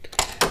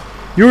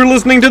You're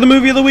listening to the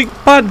Movie of the Week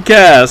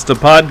podcast, a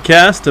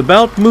podcast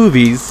about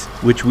movies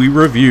which we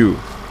review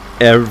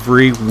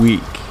every week,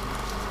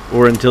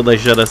 or until they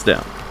shut us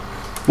down.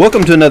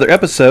 Welcome to another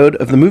episode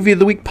of the Movie of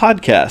the Week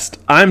podcast.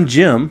 I'm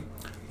Jim.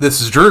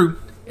 This is Drew.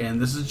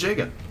 And this is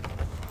Jacob.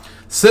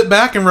 Sit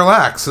back and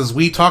relax as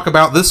we talk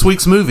about this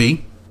week's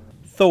movie,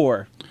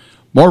 Thor.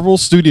 Marvel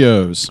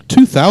Studios,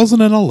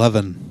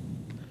 2011.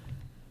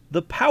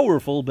 The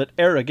powerful but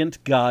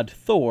arrogant god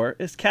Thor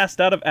is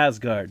cast out of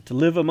Asgard to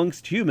live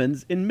amongst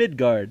humans in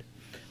Midgard,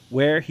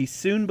 where he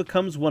soon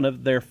becomes one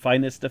of their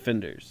finest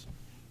offenders.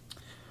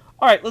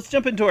 Alright, let's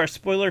jump into our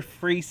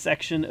spoiler-free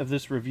section of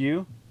this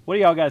review. What do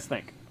y'all guys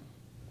think?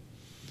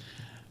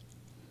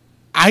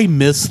 I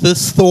miss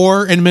this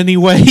Thor in many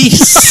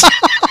ways.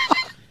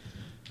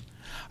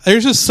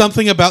 There's just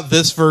something about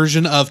this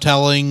version of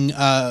telling...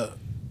 So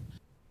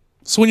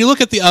when you look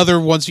at the other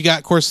ones, you got,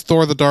 of course,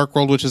 Thor the Dark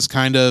World, which is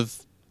kind of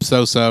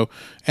so-so,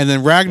 and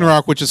then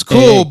Ragnarok, which is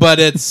cool,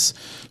 but it's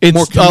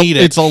more comedic.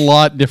 It's a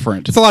lot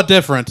different. It's a lot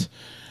different.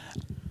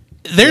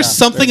 There's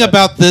something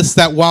about this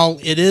that, while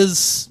it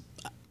is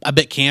a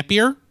bit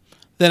campier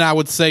than I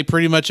would say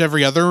pretty much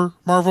every other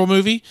Marvel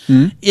movie,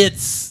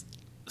 it's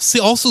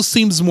also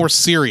seems more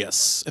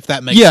serious, if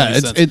that makes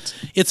any sense.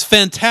 It's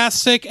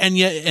fantastic and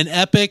yet an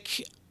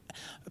epic,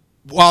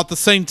 while at the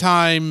same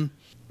time,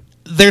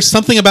 there's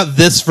something about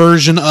this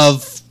version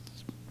of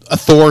a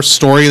Thor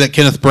story that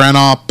Kenneth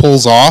Branagh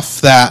pulls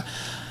off that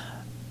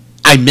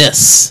I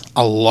miss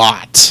a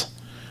lot.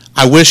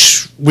 I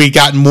wish we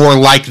got more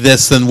like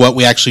this than what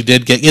we actually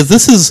did get.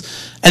 This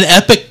is an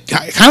epic,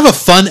 kind of a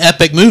fun,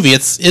 epic movie.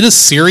 It is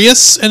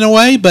serious in a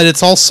way, but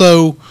it's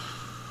also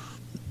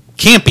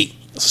campy,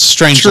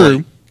 strangely.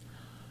 True.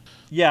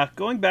 Yeah,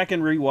 going back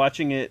and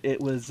rewatching it,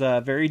 it was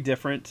very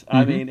different.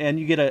 I mean, and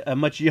you get a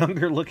much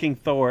younger looking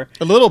Thor.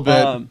 A little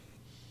bit.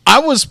 I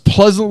was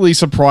pleasantly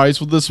surprised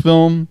with this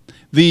film.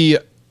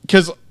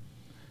 Because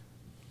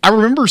I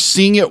remember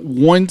seeing it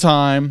one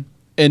time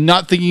and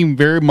not thinking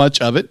very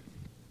much of it.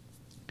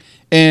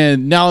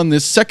 And now in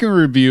this second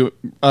review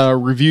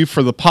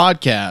for the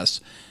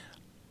podcast,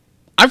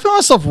 I found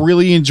myself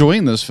really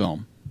enjoying this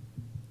film.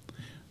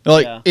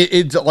 Like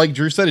it like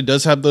Drew said, it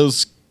does have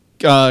those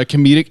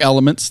comedic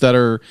elements that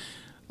are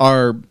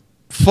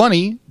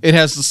funny. It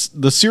has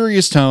the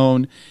serious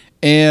tone,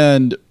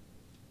 and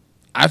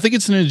I think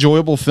it's an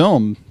enjoyable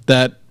film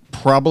that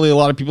probably a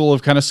lot of people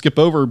have kind of skipped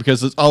over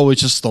because it's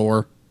just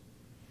Thor.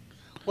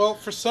 Well,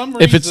 for some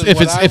reason,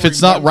 if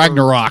it's not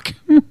Ragnarok.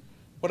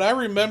 What I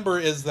remember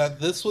is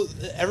that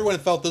everyone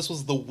felt this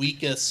was the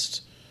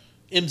weakest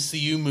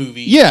MCU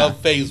movie of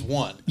Phase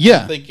 1.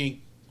 Yeah. I'm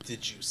thinking,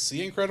 did you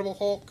see Incredible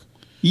Hulk?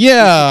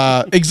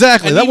 Yeah,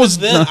 exactly. And that even was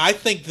then. I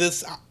think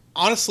this,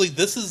 honestly,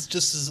 this is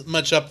just as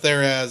much up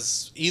there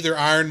as either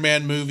Iron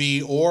Man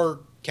movie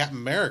or Captain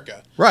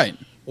America. Right.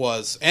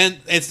 Was. And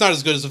it's not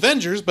as good as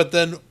Avengers, but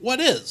then what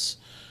is?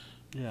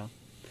 Yeah.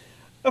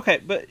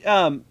 Okay, but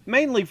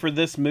mainly for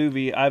this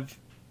movie, I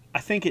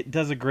think it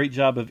does a great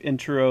job of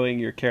introing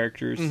your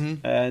characters,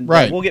 and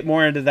we'll get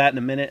more into that in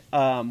a minute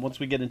once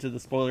we get into the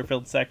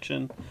spoiler-filled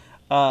section.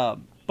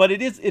 But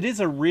it is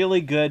a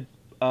really good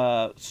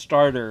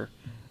starter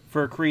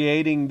for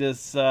creating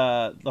this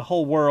the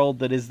whole world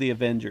that is the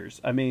Avengers.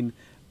 I mean,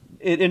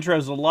 it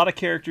intros a lot of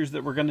characters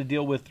that we're going to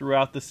deal with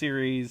throughout the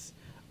series.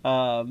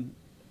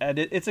 And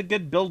it's a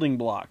good building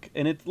block.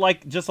 And it's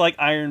just like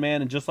Iron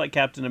Man and just like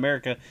Captain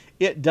America,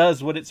 it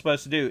does what it's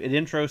supposed to do. It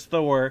intros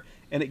Thor,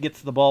 and it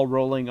gets the ball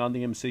rolling on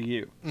the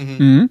MCU.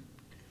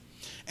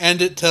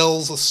 And it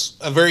tells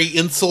a very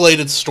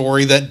insulated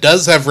story that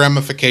does have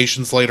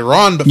ramifications later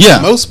on, but for the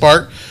most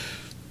part,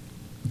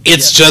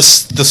 it's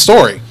just the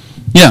story.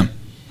 Yeah.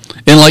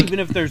 And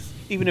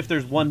even if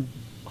there's one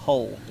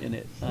hole in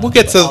it. We'll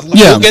get to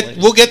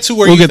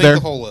where you think the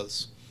hole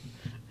is.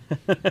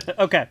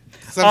 Okay.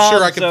 I'm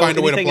sure I can find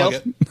a way to plug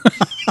it.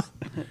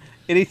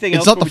 Anything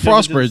else? It's not the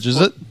Frost Bridge,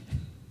 is it?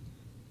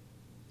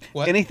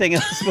 What? Anything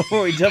else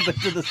before we jump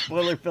into the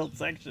spoiler-filled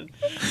section?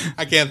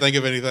 I can't think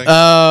of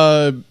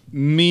anything.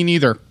 Me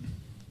neither.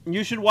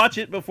 You should watch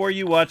it before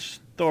you watch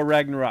Thor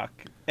Ragnarok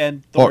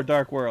and Thor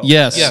Dark World.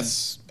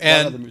 Yes.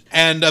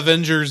 And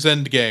Avengers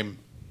Endgame.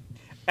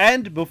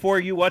 And before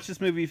you watch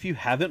this movie, if you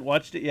haven't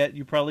watched it yet,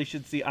 you probably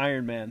should see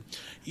Iron Man.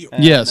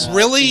 Yes.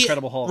 Really,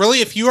 Incredible Hulk.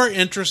 really, if you are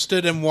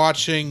interested in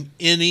watching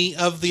any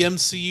of the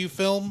MCU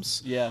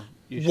films,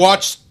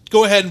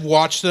 go ahead and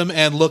watch them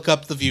and look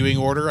up the viewing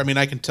order. I mean,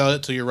 I can tell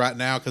it to you right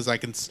now because I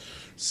can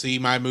see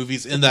my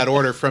movies in that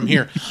order from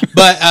here.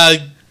 But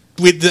I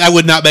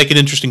would not make an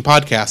interesting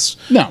podcast.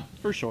 No,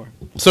 for sure.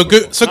 So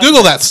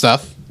Google that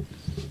stuff.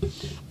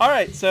 All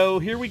right, so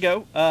here we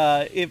go.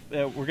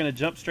 We're going to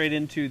jump straight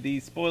into the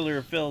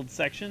spoiler-filled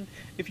section.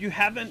 If you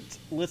haven't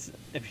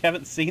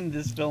seen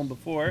this film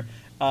before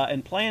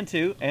and plan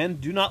to, and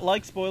do not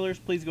like spoilers,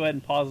 please go ahead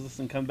and pause this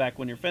and come back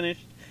when you're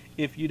finished.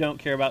 If you don't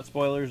care about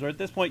spoilers, or at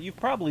this point you've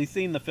probably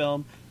seen the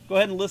film, go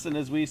ahead and listen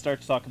as we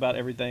start to talk about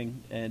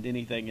everything and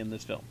anything in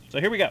this film.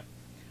 So here we go.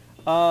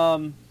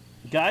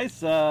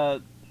 Guys,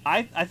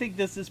 I think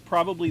this is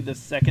probably the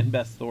second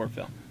best Thor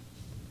film.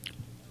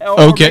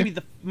 or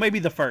maybe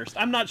the first.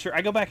 I'm not sure.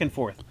 I go back and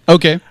forth.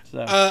 Okay.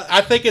 So.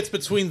 I think it's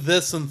between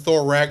this and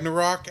Thor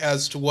Ragnarok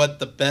as to what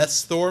the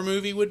best Thor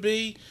movie would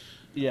be.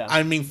 Yeah.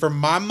 I mean, for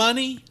my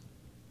money,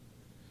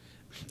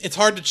 it's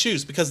hard to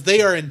choose because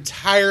they are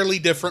entirely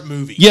different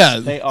movies. Yeah.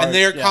 They are. And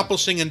they're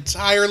accomplishing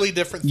entirely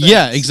different things.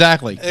 Yeah,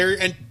 exactly. They're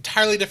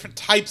entirely different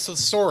types of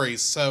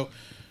stories. So,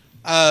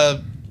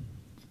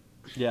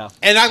 yeah.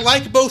 And I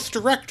like both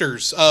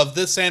directors of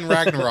this and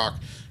Ragnarok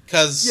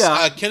because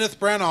Kenneth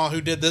Branagh,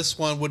 who did this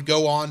one, would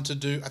go on to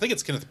do. I think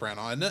it's Kenneth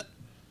Branagh, isn't it?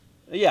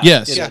 Yeah.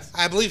 Yes. Yeah.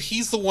 I believe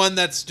he's the one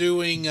that's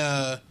doing.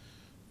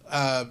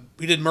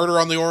 He did Murder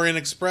on the Orient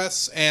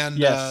Express and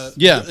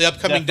the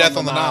upcoming Death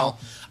on the Nile.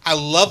 I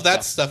love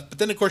that stuff. But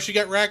then, of course, you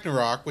got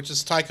Ragnarok, which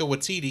is Taika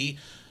Waititi,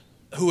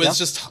 who is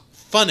just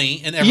funny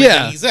in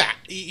everything he's at.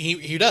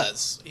 He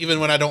does, even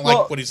when I don't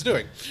like what he's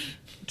doing.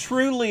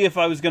 Truly, if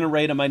I was going to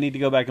rate him, I need to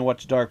go back and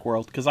watch Dark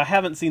World because I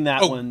haven't seen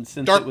that one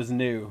since it was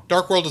new.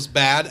 Dark World is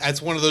bad.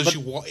 It's one of those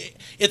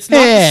it's not.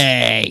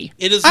 Hey,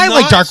 it is. I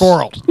like Dark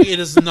World. It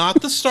is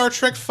not the Star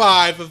Trek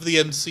V of the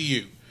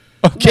MCU.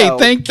 Okay,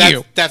 thank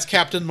you. That's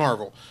Captain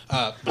Marvel.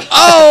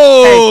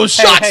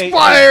 Shots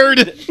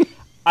fired.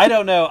 I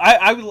don't know.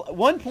 I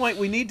one point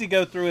we need to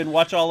go through and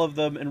watch all of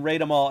them and rate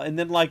them all, and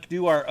then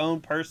do our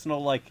own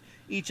personal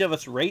each of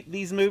us rate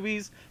these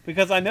movies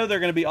because I know they're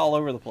going to be all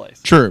over the place.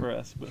 True. For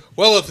us. But.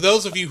 Well, if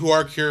those of you who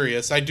are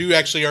curious, I do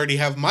actually already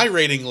have my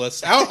rating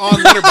list out on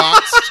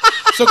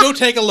Letterboxd, so go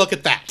take a look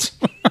at that.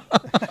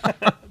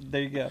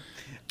 There you go.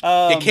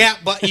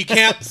 You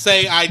can't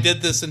say I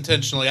did this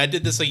intentionally. I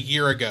did this a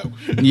year ago.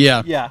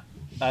 Yeah. Yeah,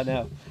 I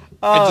know.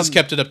 I just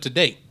kept it up to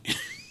date.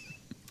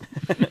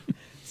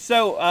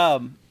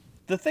 So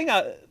the thing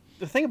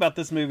about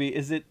this movie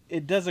is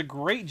it does a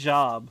great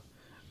job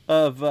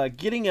of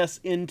getting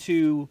us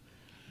into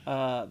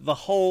the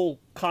whole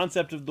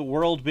concept of the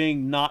world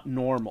being not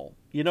normal.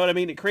 You know what I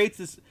mean? It creates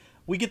this.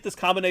 We get this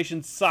combination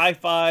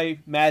sci-fi,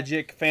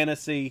 magic,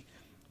 fantasy,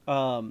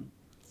 Thor.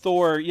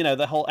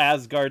 The whole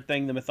Asgard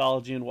thing, the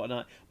mythology and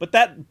whatnot. But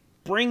that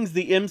brings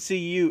the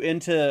MCU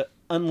into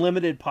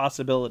unlimited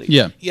possibility.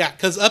 Yeah. Yeah,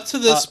 because up to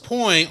this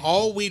point,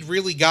 all we'd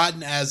really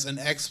gotten as an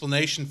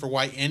explanation for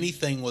why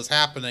anything was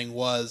happening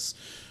was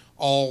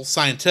all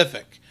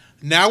scientific.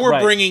 Now we're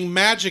bringing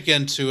magic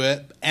into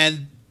it,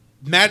 and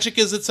magic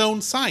is its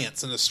own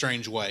science in a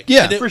strange way.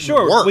 Yeah, for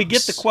sure. Works. We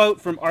get the quote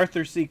from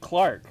Arthur C.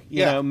 Clarke.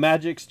 You know,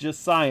 magic's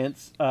just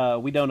science.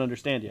 We don't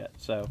understand yet.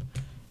 So,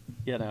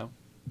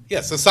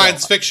 Yes, a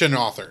science fiction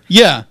author.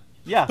 Yeah.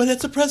 Yeah. But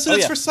it's a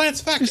precedence for science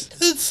fiction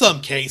in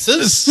some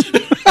cases.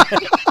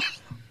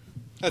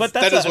 But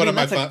that is one of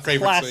my favorite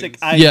classic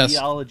things.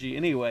 ideology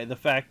anyway. The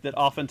fact that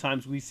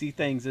oftentimes we see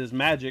things as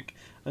magic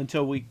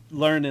until we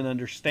learn and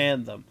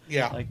understand them.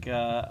 Yeah.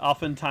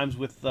 Oftentimes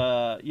with,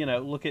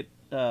 look at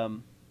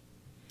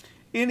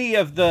any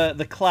of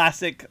the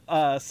classic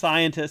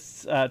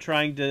scientists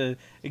trying to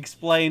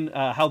explain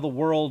how the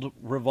world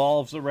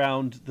revolves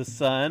around the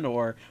sun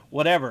or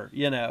whatever,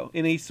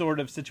 any sort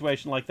of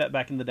situation like that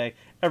back in the day.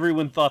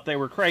 Everyone thought they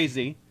were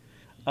crazy.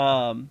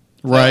 Right.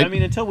 I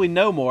mean, until we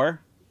know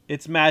more,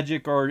 it's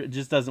magic or it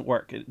just doesn't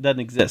work. It doesn't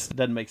exist. It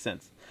doesn't make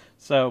sense.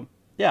 So,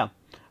 yeah.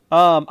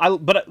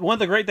 But one of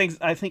the great things,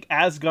 I think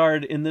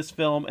Asgard in this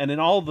film and in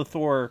all the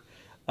Thor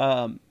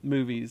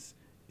movies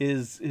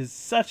is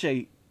such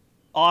a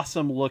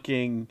awesome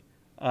looking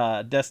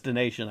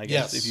destination, I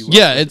guess, if you will,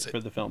 it's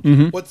for the film.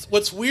 Mm-hmm.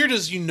 What's weird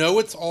is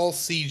it's all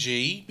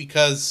CG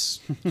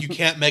because you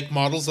can't make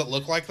models that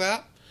look like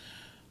that.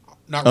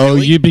 Not really. Oh,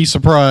 you'd be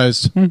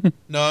surprised.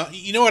 No,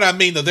 you know what I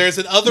mean, though. There's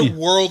an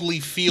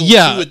otherworldly feel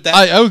to it that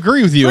I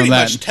agree with you on that.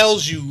 Pretty much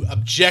tells you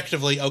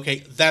objectively, okay,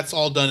 that's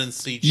all done in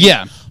CG.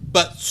 Yeah.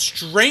 But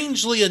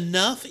strangely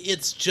enough,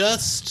 it's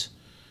just,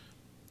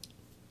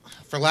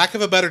 for lack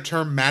of a better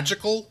term,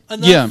 magical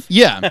enough.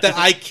 Yeah. That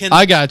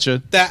I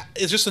gotcha. That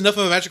is just enough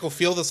of a magical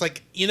feel that's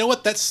like, you know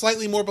what, that's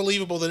slightly more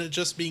believable than it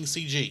just being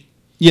CG.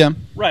 Yeah.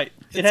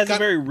 It has a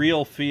very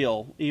real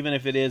feel, even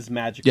if it is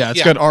magical. Yeah,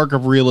 it's got arc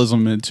of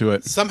realism into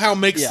it. Somehow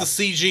makes the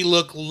CG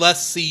look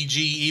less CG,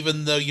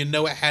 even though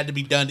it had to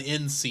be done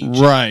in CG.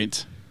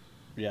 Right.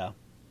 Yeah,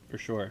 for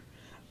sure.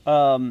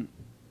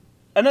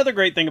 Another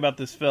great thing about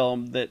this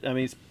film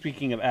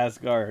speaking of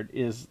Asgard,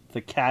 is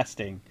the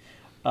casting.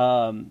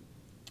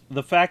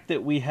 The fact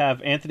that we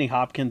have Anthony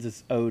Hopkins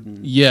as Odin.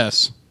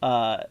 Yes.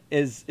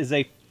 Is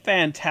a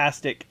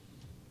fantastic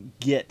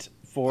get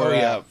for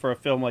a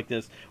film like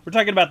this. We're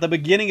talking about the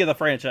beginning of the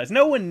franchise.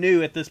 No one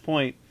knew at this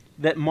point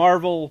that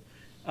Marvel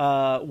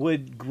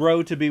would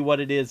grow to be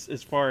what it is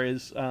as far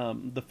as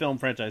the film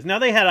franchise. Now,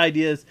 they had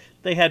ideas,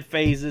 they had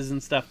phases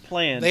and stuff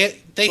planned.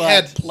 They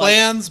had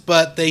plans,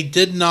 but they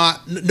did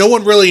not. No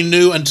one really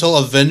knew until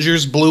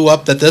Avengers blew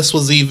up that this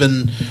was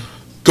even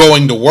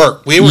going to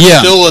work. We were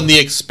still in the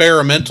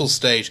experimental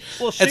stage.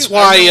 Well, that's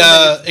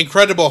why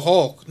Incredible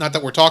Hulk, not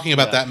that we're talking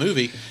about that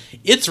movie,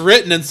 it's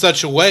written in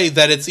such a way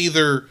that it's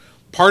either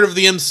part of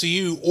the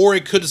MCU or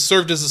it could have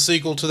served as a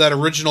sequel to that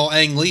original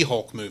Ang Lee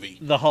Hulk movie.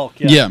 The Hulk,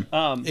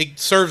 it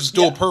serves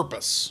dual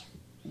purpose.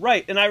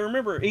 Right, and I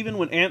remember even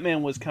when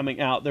Ant-Man was coming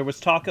out, there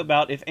was talk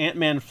about if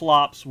Ant-Man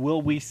flops,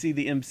 will we see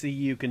the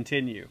MCU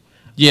continue?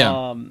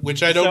 Yeah.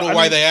 Which I don't know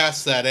why they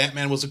asked that.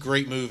 Ant-Man was a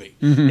great movie.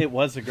 Mm-hmm. It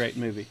was a great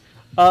movie.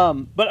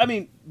 But I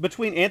mean,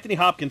 between Anthony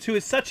Hopkins, who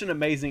is such an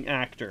amazing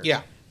actor,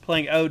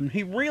 playing Odin,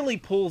 he really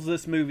pulls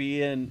this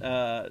movie in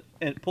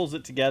and pulls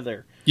it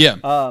together. Yeah.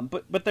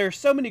 But there are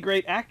so many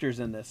great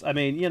actors in this. I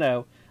mean,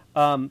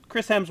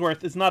 Chris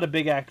Hemsworth is not a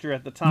big actor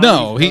at the time.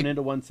 No, he's grown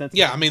into one sense.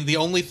 Yeah, I mean, the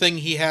only thing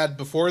he had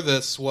before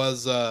this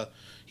was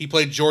he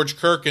played George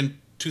Kirk in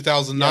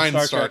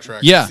 2009 Star Trek.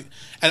 Yeah.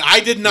 And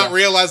I did not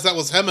realize that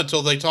was him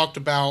until they talked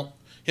about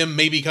him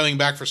maybe coming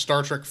back for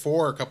Star Trek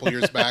 4 a couple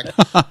years back.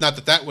 Not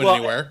that that went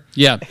anywhere.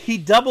 Yeah. He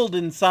doubled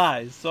in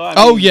size. So I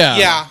mean,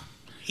 Yeah.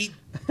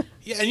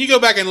 And you go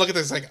back and look at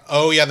this like,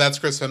 oh yeah, that's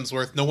Chris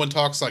Hemsworth. No one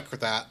talks like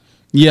that.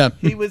 Yeah.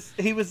 He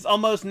was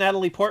almost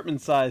Natalie Portman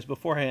size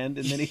beforehand,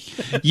 and then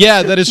he.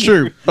 Yeah, that is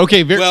true.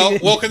 Okay.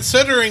 Well,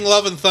 considering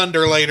Love and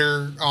Thunder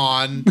later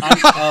on. I'm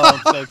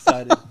so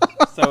excited.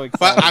 So excited.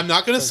 But I'm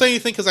not going to say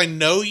anything because I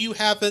know you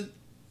haven't.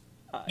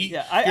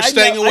 You're I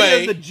staying know,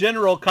 away. I know the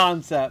general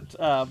concept,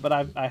 but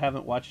I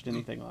haven't watched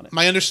anything on it.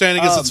 My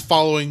understanding is it's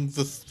following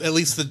at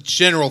least the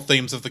general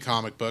themes of the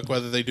comic book.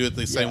 Whether they do it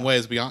the same way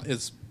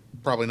is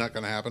probably not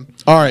going to happen.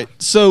 All right.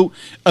 So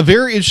a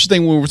very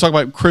interesting when we're talking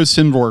about Chris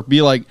Hemsworth,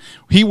 be like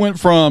he went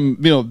from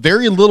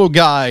very little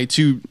guy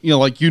to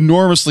like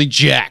enormously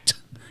jacked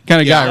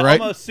kind of guy, right?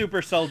 Almost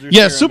super soldier.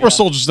 Yeah, super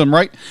soldier system,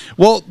 right?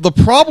 Well, the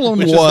problem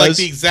Which was is like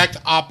the exact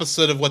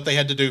opposite of what they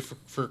had to do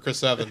for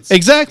Chris Evans.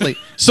 Exactly.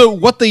 So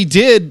what they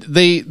did,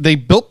 they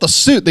built the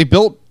suit. They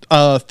built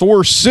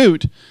Thor's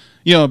suit.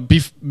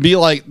 Be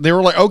like they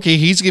were like, okay,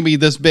 he's gonna be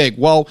this big.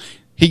 Well,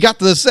 he got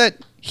to the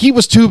set. He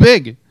was too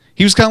big.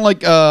 He was kind of like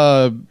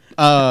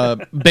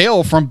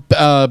Bale from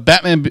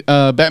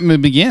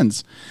Batman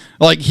Begins.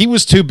 Like he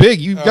was too big.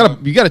 You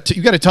got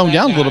to tone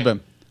down a little bit.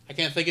 I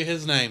can't think of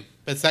his name,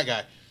 but it's that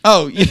guy.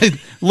 Oh, yeah,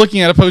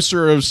 looking at a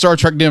poster of Star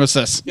Trek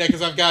Nemesis. Yeah,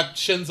 because I've got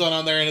Shinzo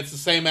on there, and it's the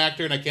same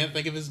actor, and I can't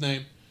think of his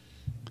name.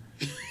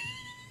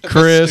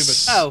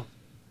 Chris. Oh.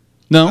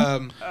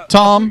 No.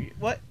 Tom.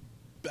 What?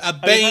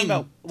 Bane.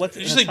 Did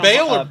you say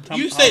Bale or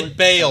you said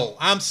Bale?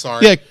 I'm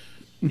sorry. Yeah.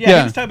 Yeah,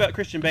 he was talking about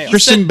Christian Bale.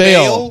 Christian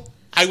Bale.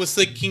 I was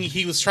thinking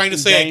he was trying to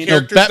say Bane. a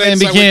character's Batman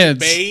name, Begins.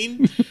 So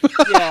Bane.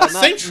 Yeah,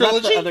 same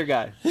trilogy. Not the other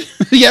guy.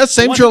 Yeah,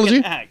 same trilogy.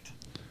 One who can act.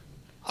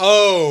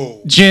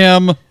 Oh,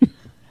 Jim.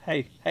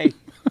 Hey.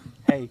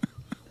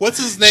 What's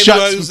his name?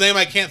 Whose name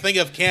I can't think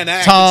of can't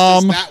act.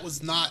 Tom. It's just that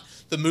was not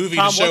the movie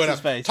Tom, to show it what's up. his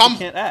face? Tom He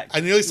can't act.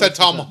 I nearly said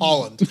Tom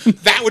Holland.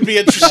 That would be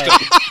interesting.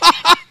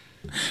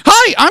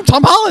 Hi, I'm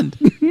Tom Holland.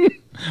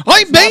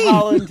 I'm Bane. Not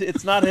Holland.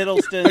 It's not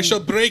Hiddleston. I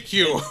shall break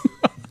you.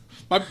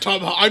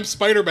 I'm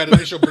Spider-Man, and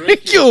I shall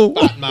break you,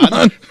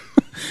 Batman.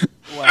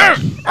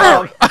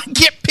 Wow. I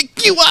can't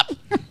pick you up.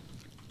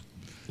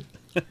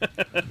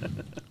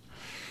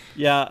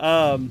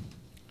 Yeah.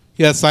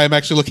 Yes, I am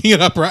actually looking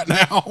it up right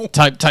now.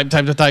 Type.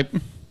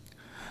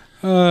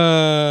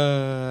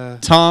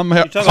 Tom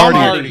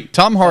Hardy.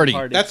 Tom Hardy.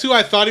 That's who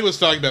I thought he was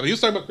talking about. But he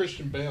was talking about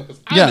Christian Bale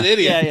because I'm an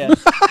idiot. Yeah.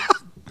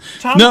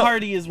 Tom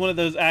Hardy is one of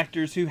those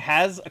actors who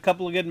has a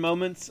couple of good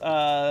moments.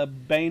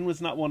 Bane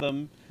was not one of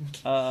them.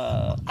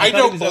 I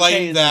don't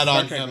blame that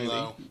on him,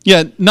 though.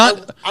 Yeah,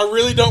 not. I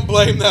really don't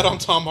blame that on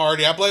Tom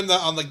Hardy. I blame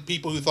that on the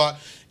people who thought,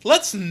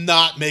 let's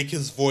not make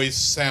his voice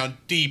sound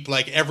deep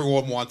like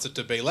everyone wants it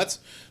to be. Let's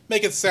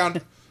make it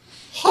sound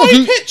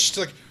high-pitched.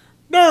 Like,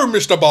 no,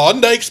 Mr.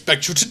 Bond, I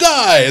expect you to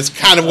die. It's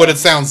kind of what it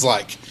sounds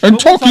like. And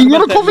talking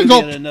about on a coffee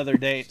cup. Another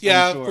date.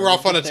 Yeah, sure. we're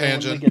off on a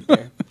tangent.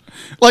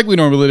 Like we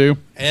normally do.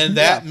 And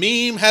that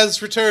meme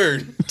has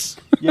returned.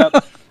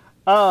 Yep.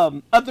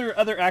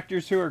 Other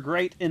actors who are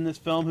great in this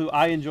film who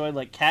I enjoy,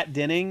 like Kat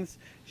Dennings.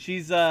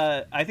 She's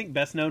I think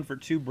best known for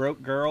Two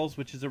Broke Girls,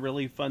 which is a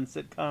really fun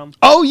sitcom.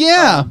 Oh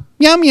yeah,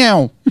 meow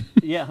meow.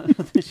 Yeah,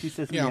 she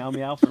says meow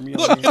meow for meow.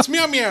 Look, it's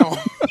meow meow.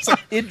 It's like,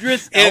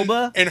 Idris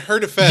Elba. In her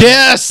defense,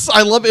 Yes,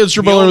 I love Idris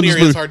Elba in this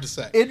movie. It's hard to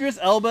say. Idris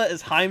Elba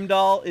as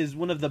Heimdall is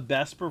one of the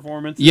best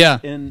performances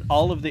in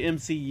all of the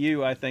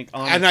MCU, I think,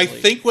 honestly. And I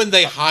think when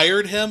they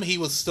hired him, he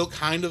was still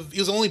he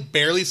was only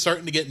barely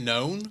starting to get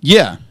known.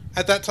 Yeah.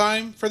 At that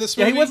time for this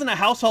movie? Yeah, he wasn't a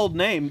household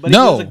name, but he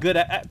was a good...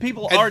 a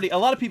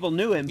lot of people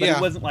knew him, but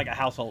he wasn't like a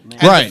household name.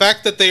 And the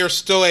fact that they are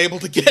still able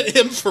to get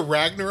him for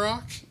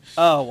Ragnarok.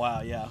 Oh, wow,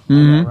 yeah.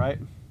 Mm-hmm. Right?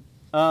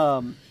 I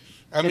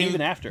mean,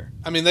 even after.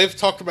 I mean, they've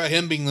talked about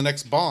him being the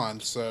next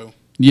Bond, so...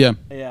 Yeah.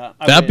 Yeah.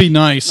 That'd be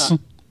nice.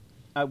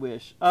 I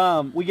wish.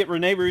 We get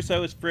Renee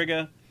Russo as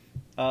Frigga.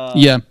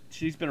 Yeah.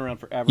 She's been around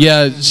forever.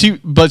 Yeah, she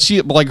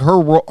like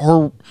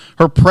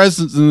her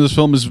presence in this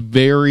film is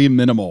very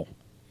minimal.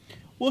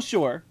 Well,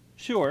 sure,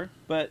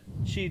 but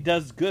she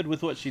does good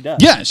with what she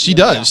does. Yeah, she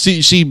does.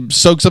 Yeah. She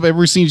soaks up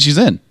every scene she's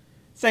in.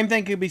 Same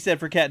thing could be said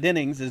for Kat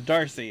Dennings as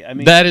Darcy. I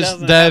mean, that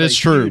is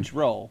true. Huge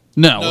role.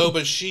 No,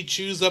 but she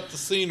chews up the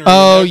scenery.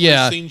 Oh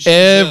yeah,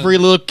 every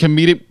little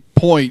comedic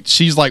point,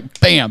 she's like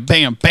bam,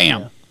 bam,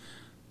 bam.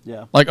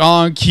 Yeah. Like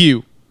on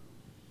cue.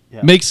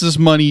 Yeah. Makes this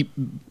movie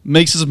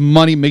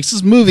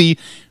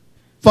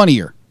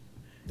funnier.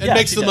 It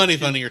makes the money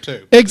funnier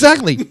too.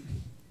 Exactly.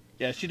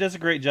 Yeah, she does a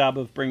great job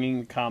of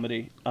bringing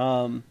comedy.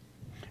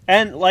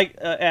 And like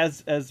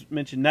as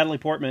mentioned, Natalie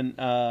Portman,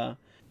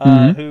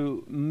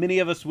 who many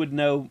of us would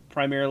know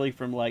primarily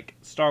from like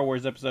Star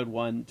Wars Episode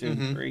 1, 2,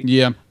 and 3.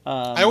 Yeah.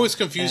 I always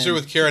confused her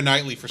with Keira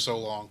Knightley for so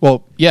long.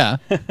 Well, yeah.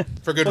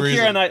 For good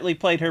reason. Keira Knightley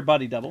played her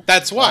body double.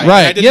 That's why.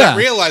 Right, I did not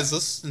realize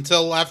this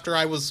until after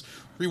I was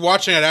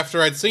rewatching it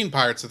after I'd seen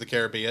Pirates of the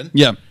Caribbean.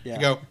 Yeah. You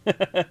go,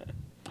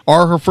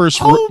 Or her first.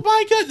 oh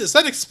my goodness,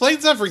 that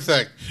explains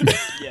everything.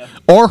 Yeah.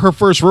 Or her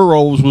first real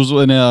role was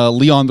in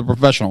Leon the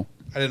Professional.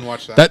 I didn't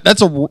watch that.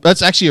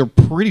 That's actually a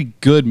pretty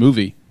good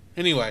movie.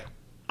 Anyway,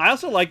 I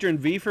also liked her in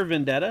V for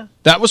Vendetta.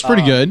 That was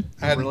pretty good.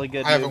 A really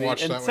good I haven't movie.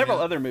 watched and that one several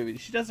yet. other movies.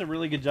 She does a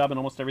really good job in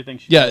almost everything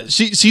she Yeah, does.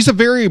 she's a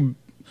very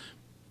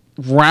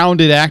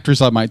rounded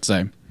actress, I might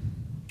say.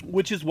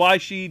 Which is why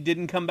she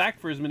didn't come back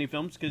for as many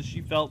films, because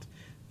she felt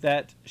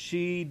that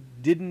she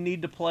didn't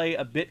need to play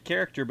a bit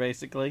character,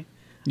 basically.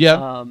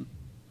 Yeah.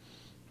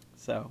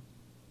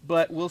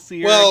 But we'll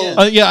see her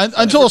again. Yeah,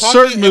 until a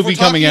certain movie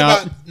coming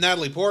out. About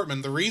Natalie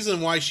Portman, the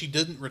reason why she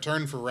didn't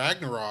return for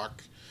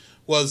Ragnarok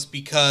was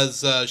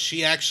because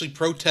she actually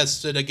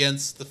protested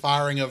against the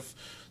firing of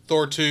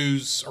Thor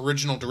 2's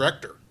original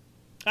director,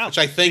 which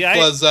I think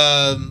was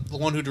the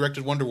one who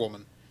directed Wonder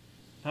Woman.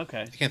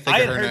 Okay. I can't think I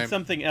of had her heard name.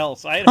 something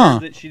else. I had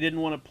heard that she didn't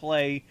want to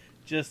play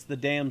just the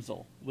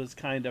damsel, was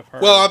kind of her.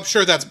 Well, I'm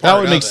sure that's part That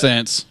of would make it.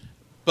 sense.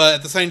 But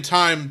at the same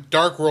time,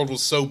 Dark World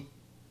was so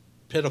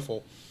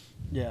pitiful.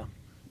 Yeah.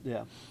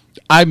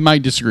 I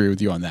might disagree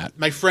with you on that.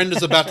 My friend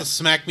is about to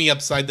smack me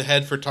upside the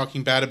head for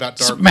talking bad about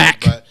Dark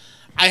Smack. World, but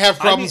I have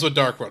problems with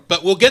Dark World.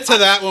 But we'll get to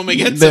that when we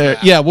get to There,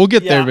 that. yeah, we'll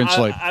get there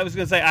eventually. I was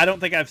going to say, I don't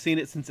think I've seen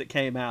it since it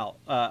came out.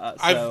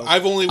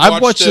 I've only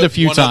I've watched it a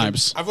few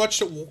times. I've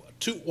watched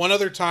it one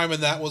other time,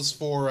 and that was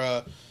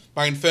for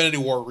my Infinity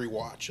War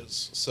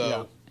rewatches.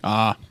 So,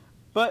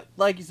 But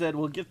like you said,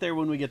 we'll get there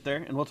when we get there,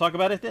 and we'll talk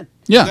about it then.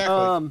 Yeah.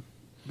 Exactly.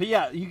 But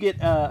yeah, you get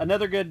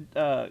another good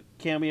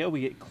cameo.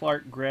 We get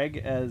Clark Gregg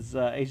as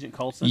Agent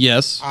Coulson.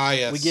 Yes.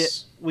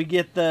 Yes. We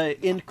get the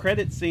end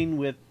credit scene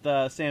with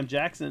Sam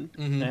Jackson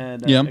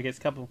and Yeah. I guess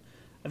a couple.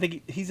 I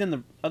think he's in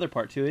the other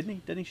part too, isn't he?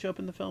 Didn't he show up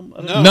in the film?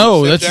 No, Sam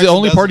that's the Jackson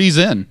only part doesn't. he's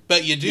in.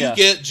 But you do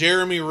get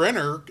Jeremy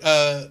Renner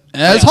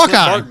As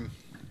Hawkeye.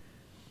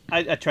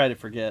 I try to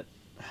forget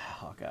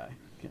Hawkeye.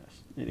 Gosh.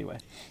 Anyway.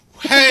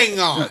 Hang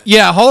on.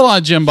 Yeah, hold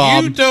on, Jim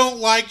Bob. You don't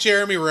like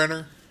Jeremy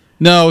Renner?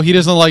 No, he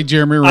doesn't like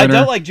Jeremy Renner. I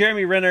don't like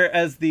Jeremy Renner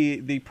as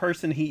the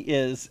person he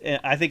is.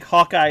 I think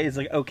Hawkeye is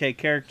an okay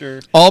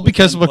character. All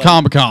because of a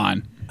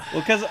Comic-Con.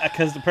 Well,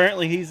 because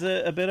apparently he's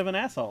a bit of an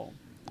asshole.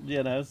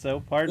 So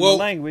pardon the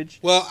language.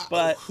 Well,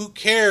 but who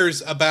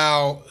cares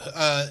about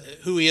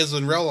who he is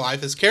in real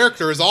life? His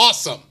character is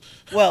awesome.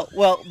 Well,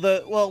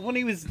 when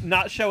he was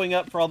not showing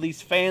up for all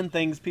these fan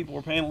things people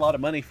were paying a lot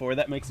of money for,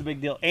 that makes a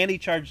big deal. And he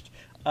charged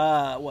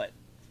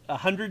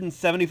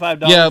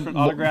 $175 for an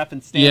autograph,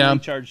 and Stan Lee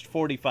charged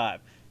 $45.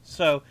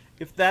 So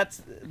if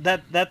that's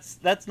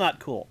not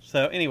cool.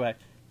 So anyway,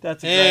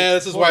 that's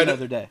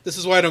another day. This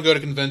is why I don't go to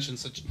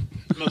conventions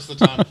most of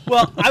the time.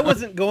 Well, I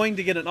wasn't going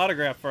to get an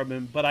autograph from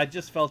him, but I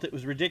just felt it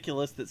was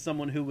ridiculous that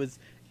someone who was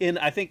in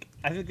I think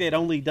they had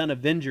only done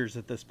Avengers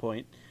at this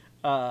point.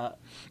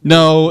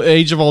 No,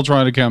 Age of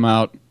Ultron to come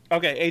out.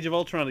 Okay, Age of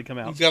Ultron to come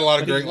out. He's got a lot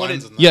of great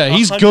lines in that. Yeah,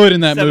 he's good in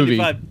that movie.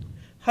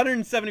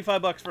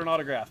 $175 for an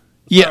autograph.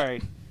 Yeah.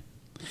 Sorry.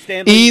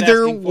 Stan Lee's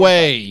Either asking for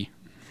way.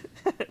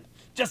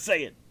 Just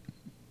say it.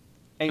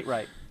 Ain't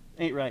right.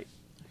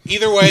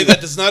 Either way, that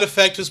does not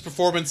affect his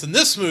performance in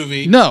this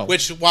movie. No.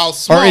 Which, while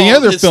small, Or any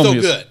other is film still he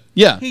is. good.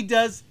 Yeah. He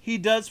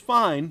does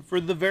fine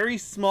for the very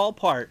small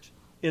part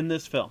in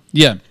this film.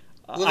 Yeah.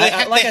 Well,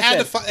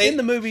 they in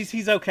the movies,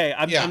 he's okay.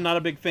 I'm not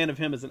a big fan of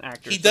him as an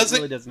actor. It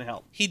really doesn't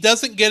help. He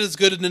doesn't get as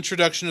good an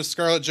introduction as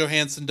Scarlett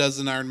Johansson does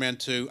in Iron Man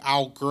 2.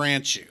 I'll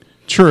grant you.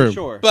 True.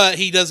 Sure. But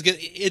he does get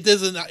it.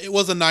 It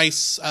was a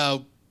nice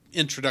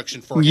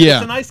introduction for him. Yeah.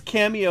 It's a nice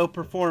cameo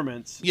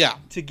performance. Yeah.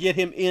 To get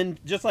him in,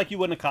 just like you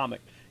would in a comic.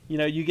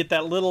 You get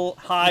that little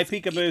high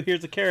peekaboo.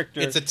 Here's a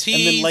character. It's a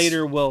tease. And then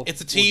later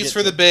It's a tease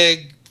for the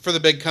big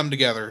come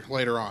together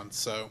later on.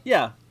 So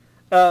yeah.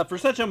 For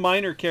such a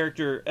minor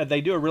character,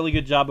 they do a really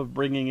good job of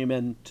bringing him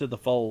into the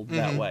fold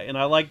that way. And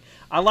I like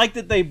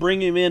that they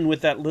bring him in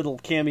with that little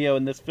cameo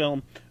in this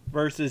film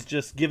versus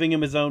just giving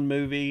him his own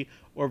movie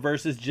or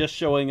versus just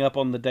showing up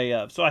on the day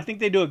of. So I think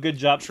they do a good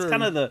job. True. It's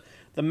kind of the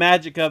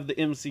magic of the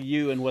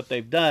MCU and what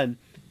they've done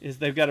is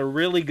they've got a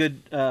really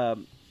good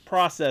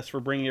process for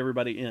bringing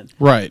everybody in.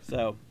 Right.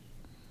 So,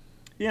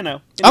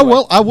 anyway.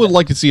 I would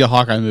like to see a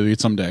Hawkeye movie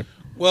someday.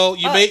 well,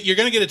 you're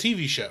going to get a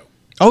TV show.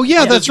 Oh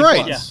yeah, that's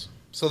right. Yeah.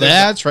 So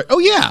That's right. Oh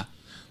yeah.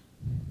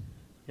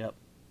 Yep.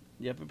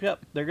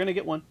 They're gonna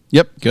get one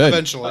Yep. Good.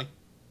 eventually.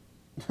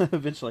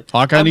 eventually.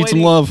 Hawkeye needs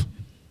some love.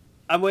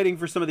 I'm waiting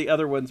for some of the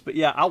other ones, but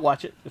yeah, I'll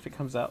watch it if it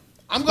comes out.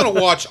 I'm going to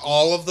watch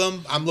all of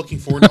them. I'm looking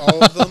forward to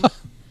all of them.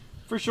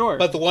 For sure.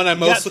 But the one I'm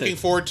most looking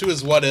forward to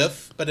is What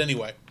If. But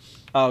anyway.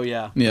 Oh,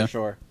 yeah. Yeah. For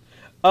sure.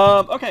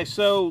 Okay,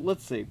 so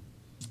let's see.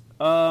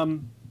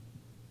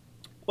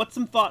 what's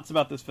some thoughts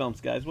about this film,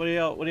 guys? What do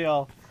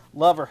y'all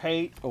love or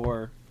hate,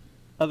 or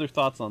other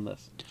thoughts on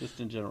this, just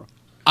in general?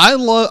 I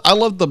love I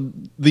love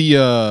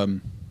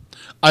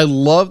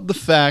the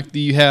fact that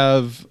you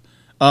have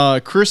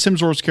Chris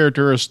Hemsworth's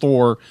character as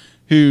Thor,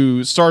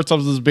 who starts off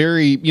as this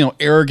very,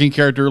 arrogant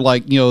character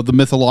like, the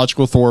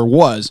mythological Thor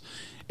was.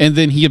 And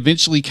then he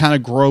eventually kind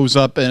of grows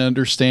up and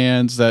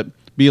understands that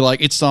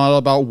it's not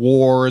about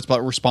war, it's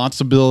about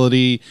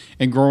responsibility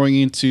and growing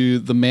into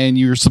the man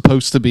you're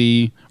supposed to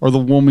be, or the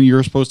woman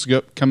you're supposed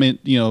to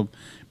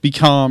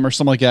become, or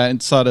something like that,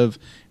 instead of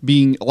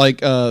being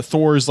like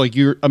Thor's like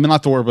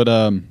not Thor, but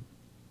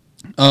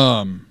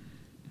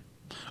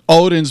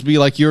Odin's be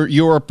like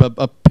you're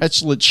a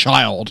petulant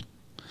child.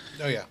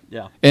 Oh yeah.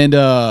 Yeah. And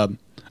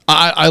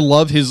I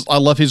love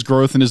his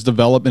growth and his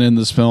development in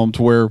this film,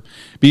 to where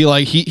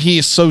he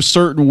is so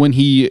certain when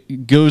he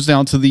goes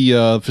down to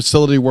the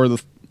facility where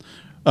the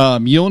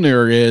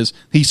Mjolnir is.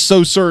 He's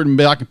so certain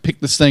that I can pick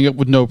this thing up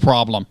with no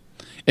problem.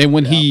 And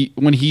when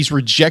he's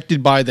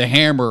rejected by the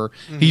hammer,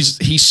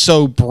 he's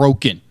so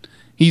broken.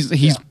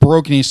 He's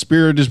broken. His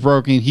spirit is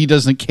broken. He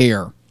doesn't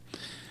care.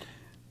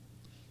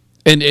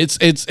 And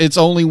it's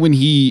only when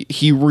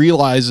he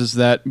realizes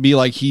that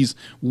he's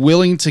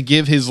willing to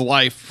give his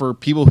life for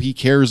people he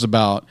cares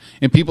about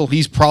and people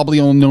he's probably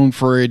only known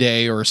for a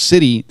day or a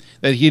city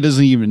that he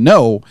doesn't even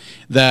know,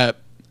 that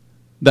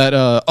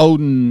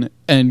Odin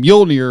and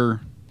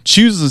Mjolnir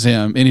chooses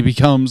him and he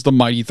becomes the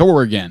mighty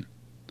Thor again.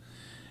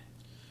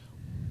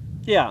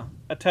 Yeah,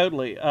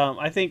 totally.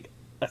 I think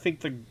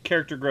the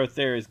character growth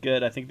there is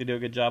good. I think they do a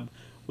good job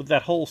with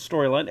that whole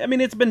storyline. I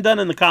mean, it's been done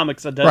in the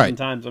comics a dozen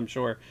times, I'm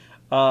sure.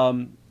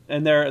 And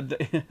there are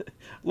a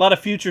lot of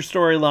future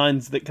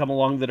storylines that come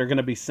along that are going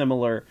to be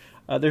similar.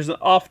 There's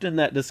often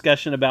that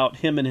discussion about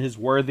him and his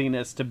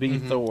worthiness to be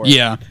Thor.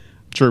 Yeah,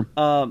 true.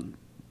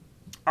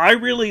 I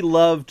really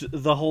loved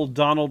the whole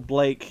Donald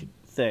Blake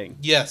thing.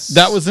 Yes.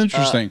 That was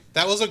interesting.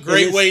 That was a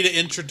great way to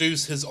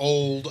introduce his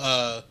old,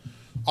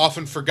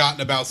 often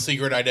forgotten about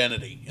secret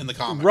identity in the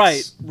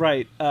comics.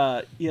 Right.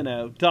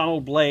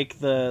 Donald Blake,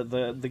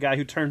 the guy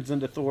who turns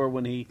into Thor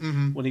when he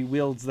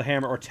wields the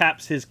hammer or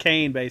taps his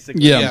cane,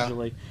 basically. Yeah.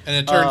 Usually. And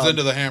it turns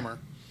into the hammer.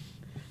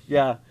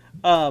 Yeah.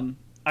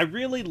 I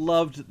really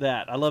loved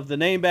that. I love the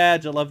name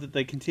badge. I love that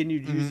they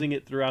continued using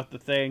it throughout the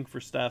thing for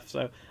stuff.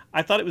 So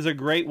I thought it was a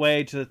great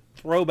way to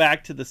throw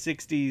back to the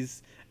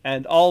 60s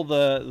and all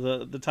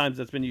the times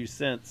that's been used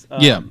since.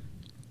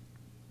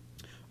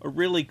 A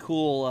really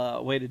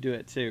cool way to do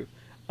it, too.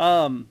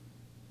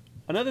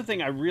 Another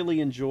thing I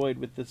really enjoyed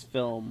with this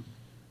film,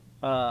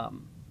 I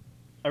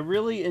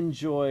really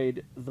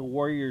enjoyed the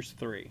Warriors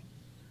 3.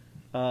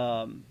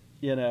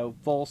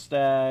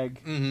 Volstagg,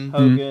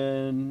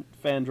 Hogan,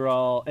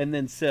 Fandral, and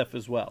then Sif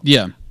as well.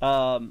 Yeah.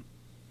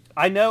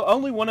 I know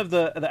only one of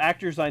the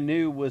actors I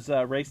knew was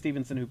Ray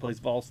Stevenson, who plays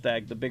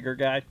Volstagg, the bigger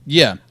guy.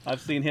 Yeah.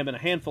 I've seen him in a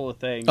handful of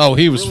things. Oh,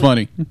 he was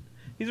funny.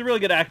 He's a really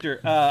good actor.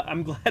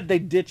 I'm glad they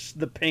ditched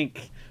the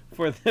pink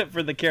for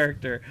the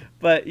character,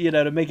 but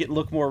to make it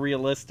look more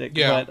realistic.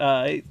 Yeah.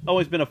 But he's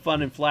always been a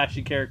fun and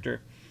flashy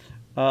character.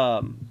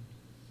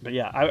 But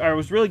yeah, I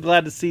was really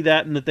glad to see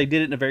that, and that they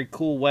did it in a very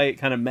cool way. It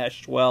kind of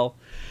meshed well,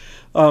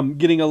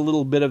 getting a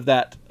little bit of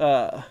that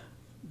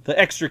the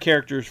extra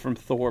characters from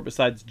Thor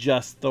besides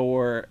just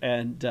Thor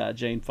and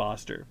Jane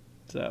Foster.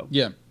 So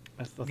yeah,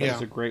 I thought that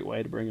was a great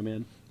way to bring them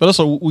in. But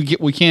also,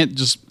 we can't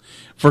just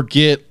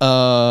forget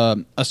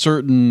a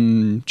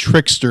certain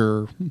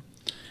trickster.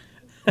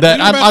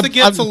 That I'm about to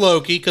get to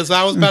Loki, because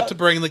I was about to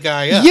bring the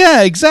guy up.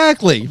 Yeah,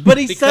 exactly. But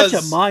he's such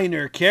a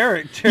minor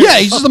character. Yeah,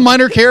 he's just a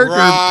minor character.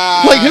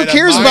 Right, like, who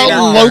cares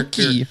about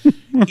Loki?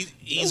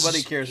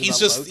 Nobody cares he's about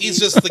just Loki. He's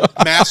just the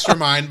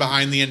mastermind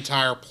behind the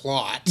entire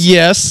plot.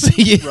 Yes,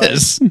 he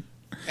is. Right.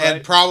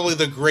 And probably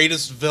the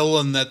greatest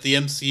villain that the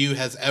MCU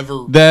has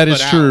ever That put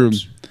is true.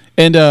 out.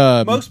 And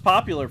most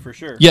popular for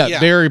sure. Yeah,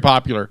 very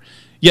popular.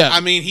 Yeah. I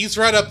mean, he's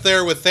right up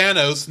there with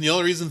Thanos, and the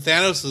only reason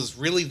Thanos is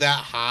really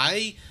that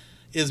high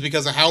is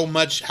because of how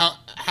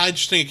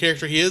interesting a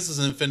character he is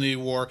in Infinity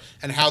War,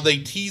 and how they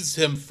teased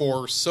him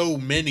for so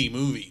many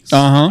movies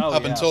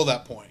up until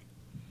that point.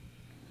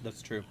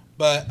 That's true.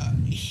 But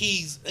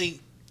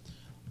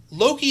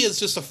Loki is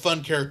just a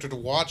fun character to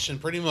watch in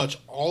pretty much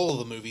all of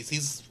the movies.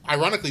 He's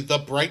ironically the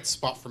bright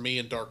spot for me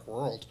in Dark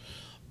World.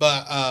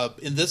 But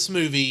in this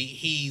movie,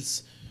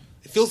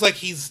 it feels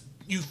like in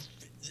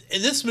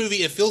this movie,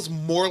 it feels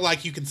more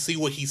like you can see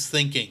what he's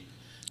thinking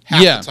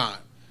half the time.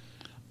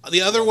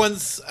 The other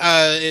ones,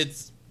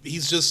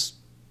 he's just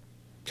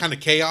kind of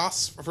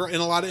chaos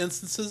in a lot of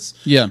instances.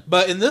 Yeah.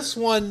 But in this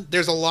one,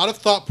 there's a lot of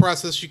thought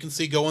process you can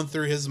see going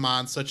through his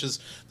mind, such as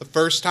the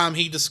first time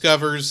he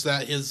discovers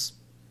that his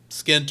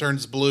skin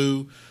turns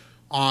blue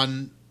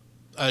on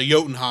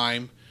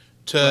Jotunheim,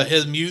 to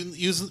his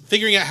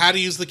figuring out how to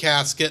use the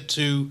casket,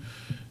 to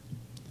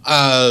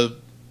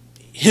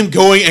him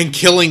going and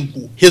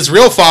killing his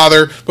real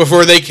father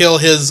before they kill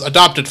his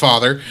adopted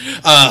father.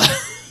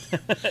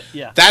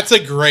 Yeah, that's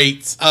a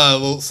great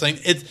little thing.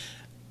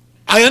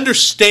 I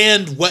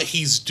understand what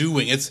he's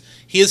doing.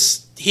 He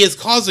he is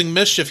causing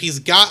mischief. He's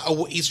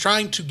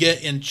trying to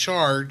get in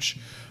charge,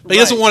 but he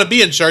doesn't want to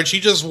be in charge. He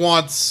just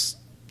wants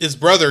his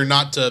brother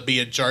not to be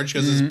in charge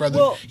because his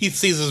brother he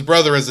sees his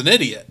brother as an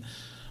idiot.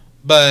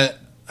 But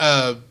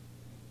I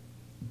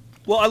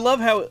love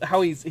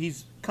how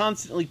he's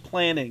constantly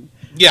planning.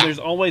 Yeah, there's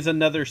always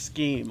another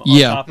scheme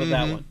on top of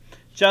that one.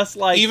 Just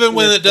like even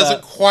when it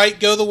doesn't quite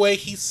go the way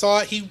he saw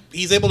it,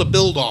 he's able to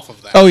build off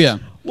of that. Oh yeah.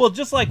 Well,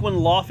 just like when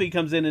Laufey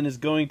comes in and is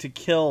going to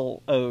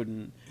kill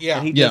Odin,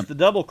 and he does the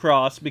double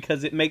cross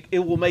because it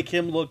will make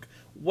him look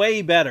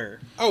way better.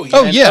 Oh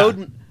yeah.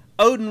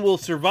 Odin will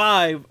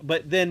survive,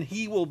 but then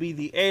he will be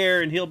the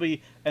heir, and he'll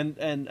be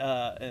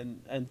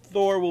and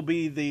Thor will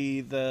be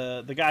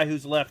the guy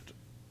who's left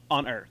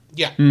on Earth.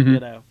 Yeah, you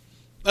know.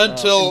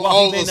 Until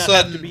all of a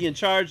sudden, have to be in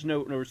charge,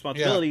 no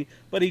responsibility,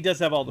 but he does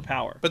have all the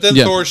power. But then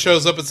Thor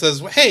shows up and says,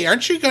 "Hey,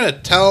 aren't you going to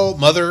tell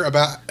Mother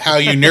about how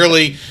you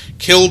nearly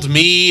killed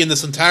me and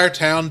this entire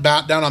town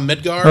down on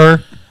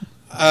Midgard?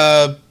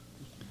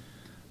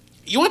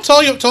 You want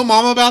to tell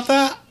Mama about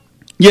that?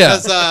 Yeah,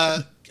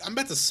 because I'm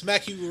about to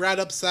smack you right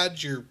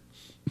upside your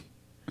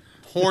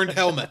horned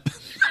helmet."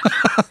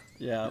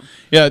 Yeah.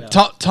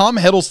 Tom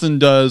Hiddleston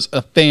does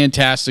a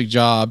fantastic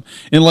job,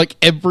 and like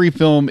every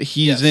film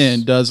he's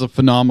in, does a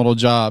phenomenal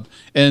job.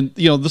 And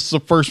this is the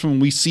first one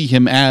we see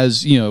him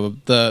as the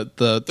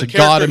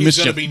god of mischief. He's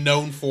going to be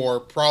known for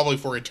probably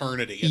for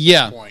eternity.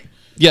 At this point.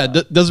 Yeah,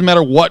 doesn't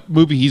matter what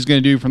movie he's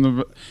going to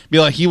do.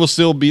 He will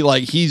still be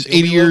like he's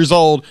 80 years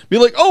old. Be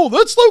like, oh,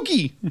 that's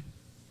Loki.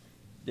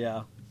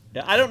 Yeah.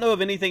 I don't know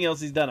of anything else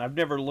he's done. I've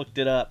never looked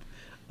it up.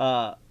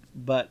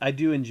 But I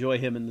do enjoy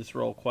him in this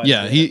role quite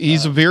a bit.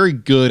 He's a very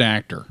good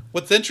actor.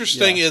 What's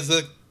interesting is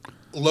that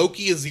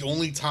Loki is the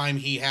only time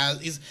he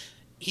has...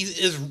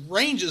 his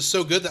range is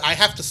so good that I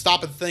have to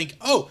stop and think,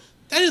 oh,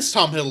 that is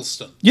Tom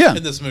Hiddleston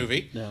in this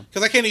movie.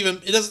 Because I can't even...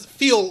 It doesn't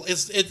feel...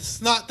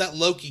 It's not that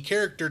Loki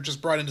character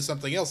just brought into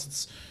something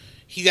else.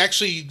 He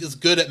actually is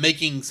good at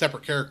making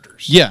separate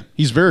characters. Yeah,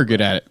 he's very good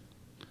at it.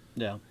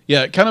 Yeah.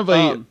 Yeah, kind of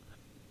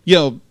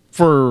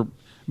for...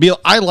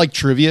 I like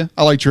trivia.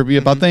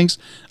 About things.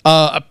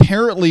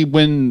 Apparently,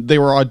 when they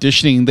were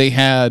auditioning, they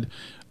had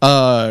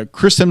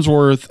Chris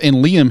Hemsworth and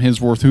Liam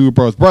Hemsworth, who were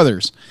both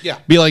brothers. Yeah.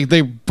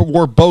 They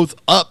were both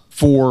up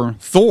for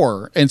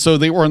Thor, and so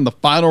they were in the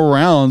final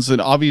rounds,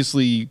 and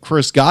obviously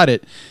Chris got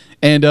it.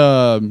 And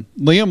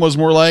Liam was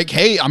more like,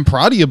 "Hey, I'm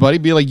proud of you, buddy."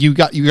 Be like, "You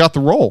got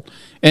the role."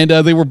 And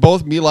they were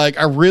both be like,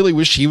 "I really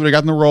wish he would have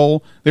gotten the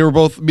role." They were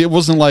both. It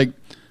wasn't like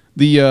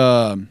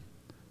the.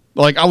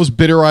 Like I was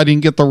bitter I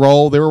didn't get the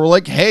role. They were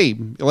like, hey,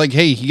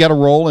 he got a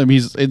role and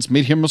it's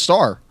made him a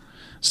star.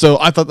 So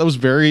I thought that was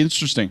very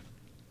interesting.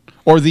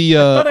 Or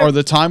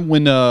the time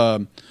when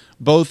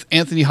both Sir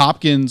Anthony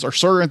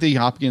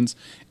Hopkins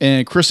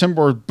and Chris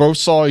Hemsworth both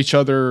saw each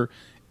other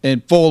in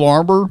full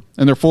armor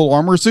in their full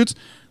armor suits.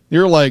 They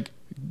were like,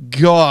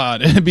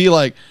 God, and be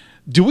like,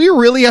 do we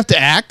really have to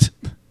act?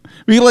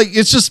 Be like,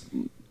 it's just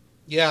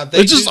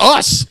it's just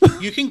us.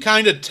 You can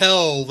kind of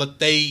tell that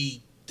they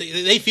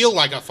feel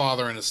like a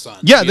father and a son.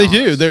 Yeah, they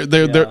do. They're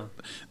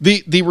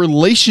the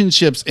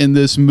relationships in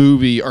this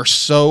movie are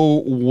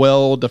so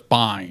well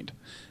defined.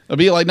 I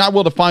mean, like not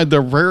well defined.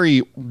 They're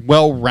very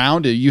well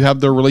rounded. You have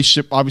the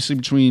relationship, obviously,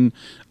 between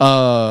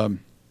Thor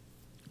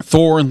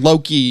and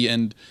Loki,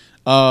 and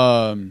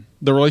the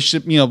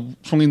relationship,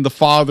 between the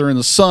father and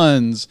the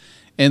sons,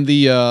 and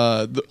the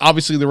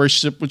obviously the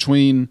relationship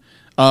between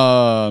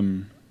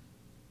the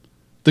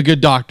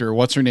good doctor.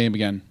 What's her name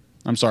again?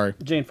 I'm sorry.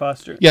 Jane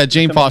Foster. Yeah,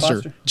 Jane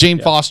Foster. Jane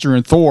Foster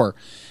and Thor.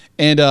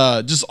 And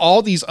just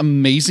all these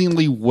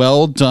amazingly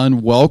well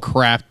done, well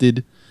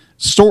crafted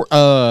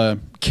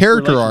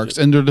character arcs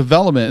and their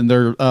development and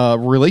their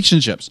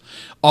relationships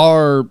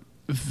are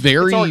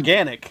very... It's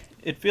organic.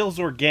 It feels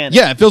organic.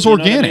 Yeah, it feels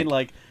organic. What I mean?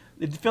 Like,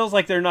 it feels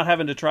like they're not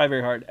having to try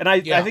very hard. And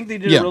I think they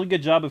did a really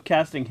good job of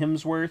casting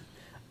Hemsworth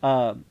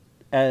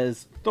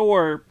as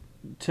Thor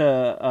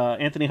to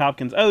Anthony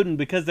Hopkins Odin,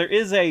 because there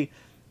is they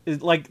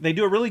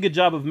do a really good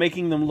job of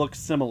making them look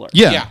similar.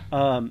 Yeah.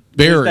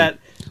 Very.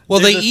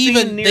 They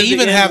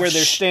even have where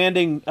they're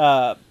standing.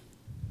 They're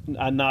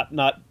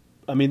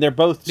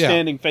both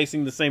standing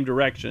facing the same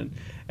direction,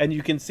 and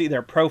you can see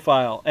their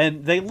profile,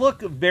 and they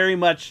look very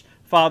much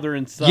father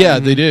and son. Yeah,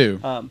 they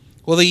do.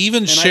 They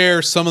even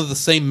share some of the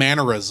same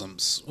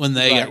mannerisms when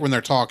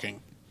they're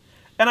talking.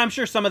 And I'm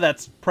sure some of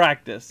that's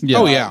practice.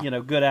 Yeah.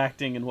 Good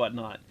acting and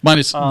whatnot.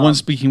 Minus one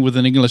speaking with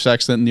an English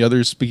accent and the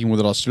other speaking with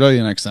an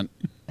Australian accent.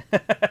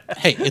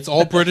 Hey, it's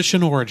all British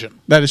in origin.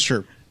 That is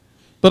true.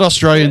 But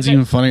Australian's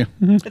even funnier.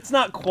 It's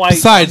not quite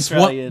besides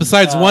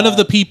one of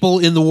the people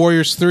in the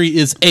Warriors 3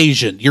 is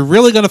Asian. You're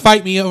really going to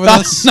fight me over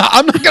this? No,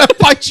 I'm not going to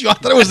fight you. I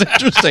thought it was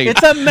interesting.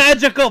 It's a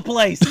magical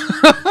place.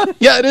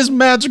 Yeah, it is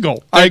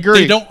magical. I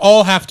agree. They don't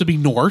all have to be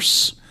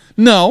Norse.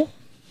 No.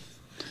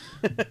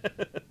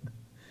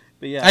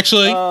 But yeah.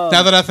 Actually,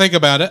 now that I think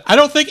about it, I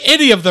don't think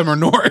any of them are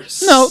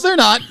Norse. No, they're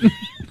not.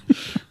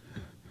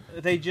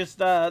 They just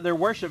they're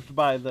worshipped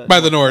by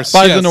the Norse.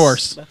 By the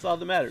Norse. That's all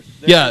that matters.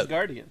 They're his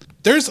guardians.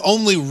 There's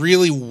only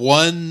really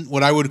one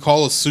what I would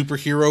call a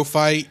superhero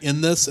fight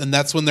in this, and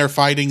that's when they're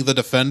fighting the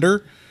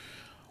Defender.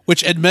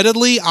 Which,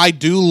 admittedly, I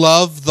do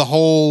love the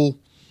whole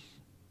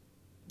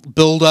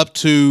build up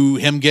to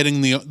him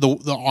getting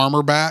the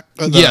armor back,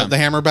 the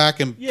hammer back,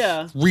 and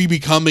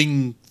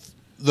re-becoming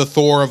the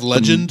Thor of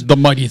legend, the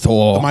mighty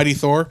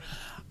Thor.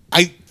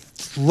 I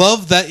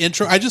love that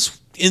intro. I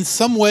just, in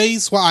some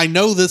ways, while I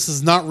know this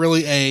is not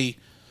really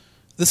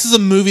this is a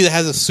movie that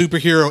has a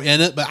superhero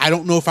in it, but I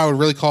don't know if I would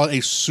really call it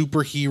a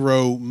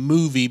superhero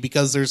movie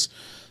because there's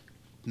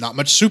not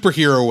much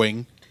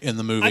superheroing in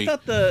the movie. I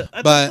thought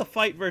the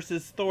fight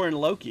versus Thor and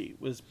Loki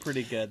was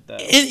pretty good, though.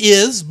 It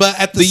is, but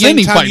at the same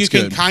time, you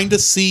can kind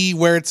of see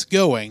where it's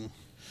going.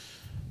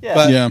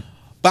 Yeah.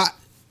 But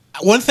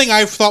one thing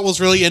I thought was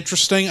really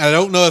interesting, I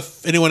don't know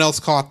if anyone else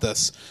caught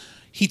this.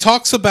 He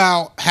talks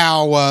about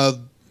how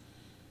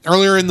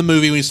earlier in the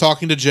movie when he's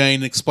talking to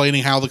Jane,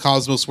 explaining how the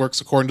cosmos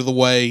works according to the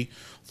way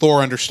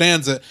Thor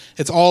understands it,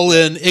 it's all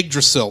in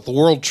Yggdrasil, the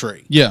world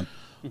tree. Yeah.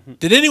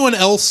 Did anyone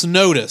else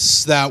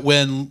notice that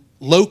when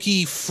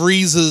Loki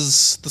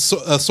freezes the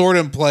sword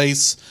in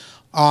place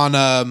on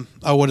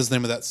what is the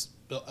name of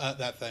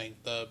that thing?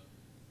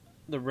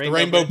 The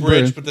Rainbow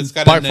Bridge, but it's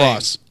got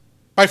Bifrost.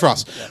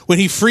 Bifrost. Yeah. When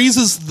he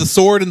freezes the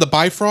sword in the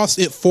Bifrost,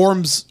 it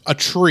forms a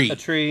tree.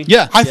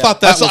 Yeah, I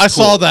thought that was cool. I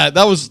saw that.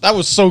 That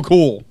was so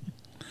cool.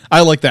 I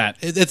like that.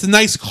 It's a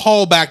nice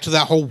callback to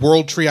that whole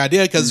world tree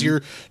idea because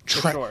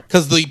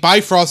because the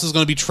Bifrost is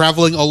going to be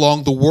traveling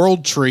along the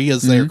world tree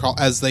as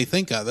they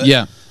think of it.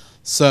 Yeah.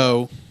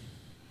 So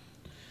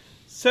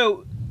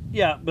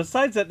yeah.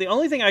 Besides that, the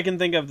only thing I can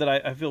think of that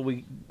I feel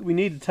we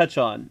need to touch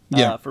on,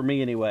 for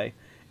me anyway,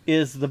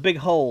 is the big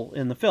hole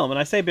in the film. And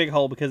I say big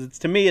hole because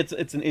to me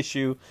it's an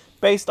issue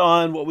based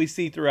on what we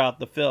see throughout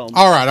the film.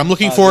 All right, I'm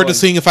looking forward to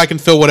seeing if I can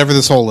fill whatever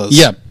this hole is.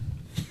 Yeah.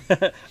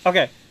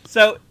 Okay,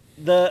 so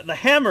the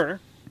hammer,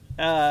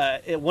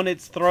 when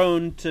it's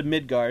thrown to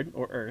Midgard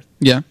or Earth,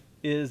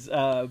 is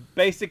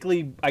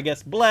basically, I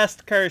guess,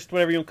 blessed, cursed,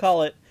 whatever you want to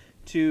call it,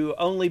 to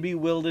only be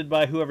wielded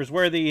by whoever's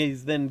worthy.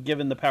 He's then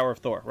given the power of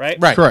Thor, right?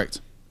 Right.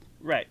 Correct.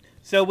 Right.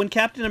 So when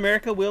Captain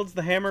America wields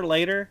the hammer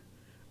later,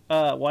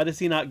 why does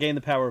he not gain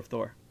the power of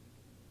Thor?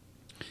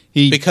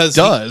 Because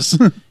does.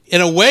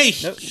 In a way,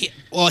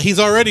 he's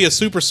already a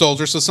super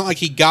soldier, so it's not like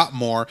he got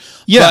more.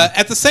 Yeah. But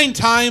at the same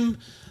time,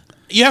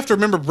 you have to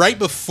remember, right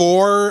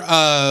before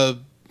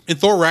in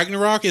Thor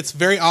Ragnarok, it's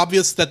very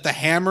obvious that the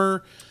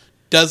hammer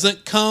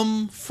doesn't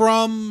come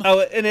from...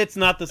 Oh, and it's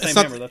not the same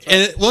hammer. That's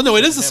right. No,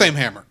 it is the same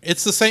hammer.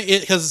 It's the same...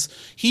 Because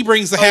he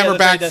brings the hammer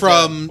back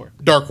from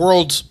Dark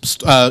World's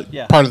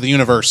part of the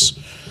universe.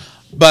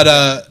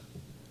 But...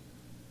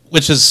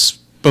 which is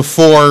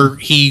before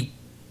he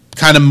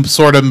kind of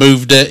sort of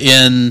moved it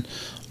in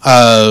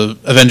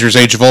Avengers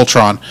Age of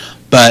Ultron.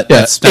 But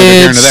that's neither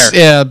here nor there.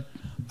 Yeah.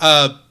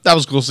 That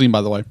was a cool scene,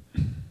 by the way.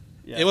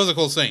 Yeah. It was a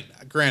cool scene,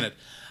 granted.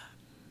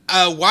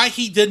 Why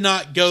he did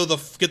not get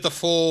the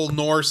full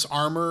Norse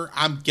armor,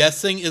 I'm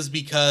guessing, is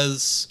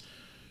because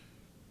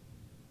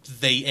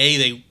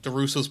the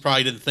Russos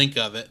probably didn't think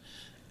of it.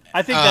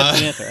 I think that's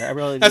the answer. I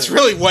really. That's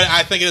really what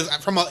I think it is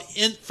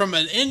from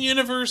an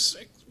in-universe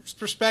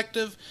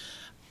perspective.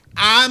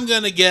 I'm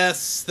gonna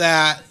guess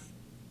that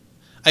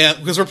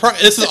because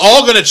this is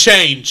all gonna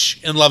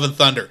change in Love and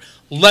Thunder.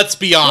 Let's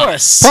be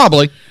honest.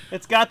 Probably.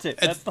 It's got to.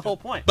 That's the whole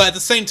point. But at the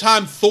same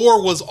time,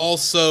 Thor was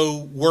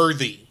also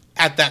worthy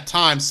at that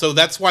time, so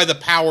that's why the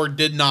power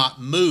did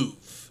not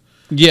move.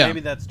 Yeah.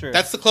 Maybe that's true.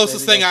 That's the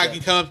closest thing I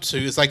can come up to.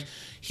 It's like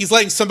he's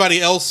letting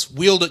somebody else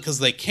wield it because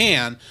they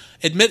can.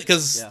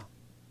 Because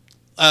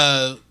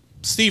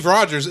Steve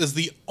Rogers is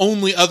the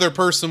only other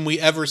person we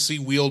ever see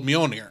wield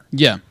Mjolnir.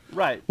 Yeah.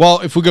 Right.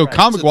 Well, if we go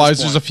comic-wise,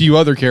 there's a few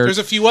other characters.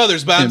 There's a few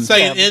others, but I'm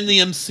saying in the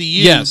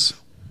MCU,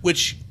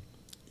 which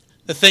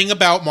the thing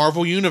about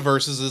Marvel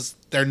universes is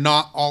they're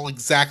not all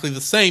exactly the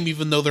same,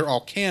 even though they're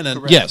all canon.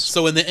 Correct. Yes.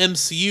 So in the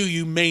MCU,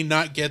 you may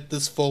not get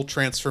this full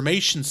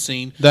transformation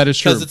scene. That is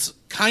true. Because it's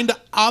kind of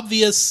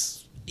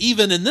obvious,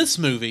 even in this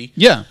movie.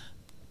 Yeah.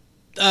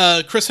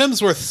 Chris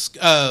Hemsworth's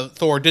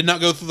Thor did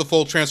not go through the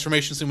full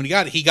transformation scene when he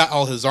got it. He got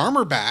all his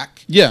armor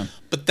back. Yeah.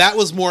 But that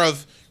was more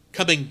of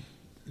coming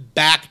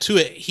back to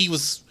it. He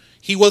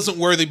wasn't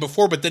worthy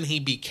before, but then he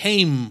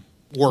became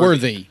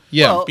worthy.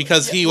 Yeah. Well,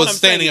 because he was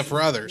standing up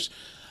for others.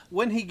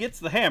 When he gets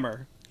the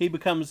hammer, he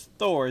becomes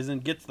Thor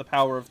and gets the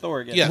power of Thor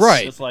again. Yes.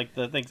 Right. Just like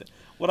the things.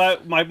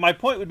 My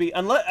point would be,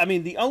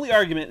 the only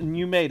argument, and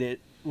you made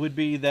it, would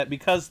be that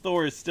because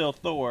Thor is still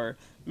Thor,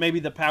 maybe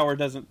the power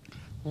doesn't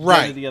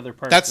go to the other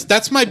person.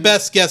 That's my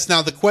best guess.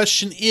 Now the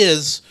question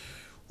is,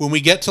 when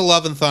we get to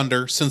Love and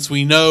Thunder, since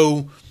we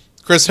know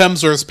Chris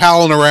Hemsworth's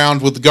palling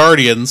around with the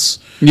Guardians.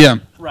 Yeah.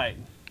 Right.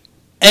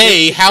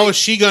 How is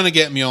she going to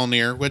get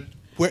Mjolnir?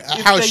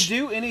 If they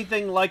do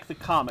anything like the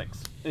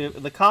comics,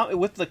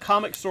 with the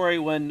comic story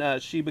when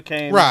she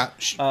became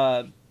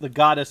the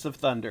goddess of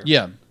thunder.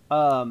 Yeah.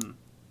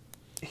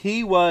 He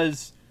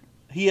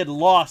had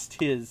lost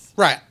his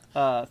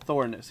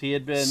Thorness. He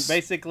had been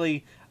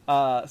basically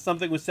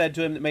something was said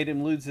to him that made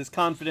him lose his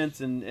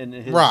confidence and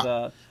his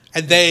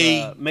and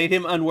they made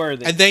him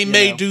unworthy. And they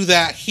may do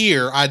that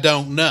here. I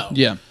don't know.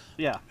 Yeah.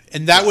 Yeah.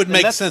 And that would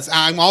make sense.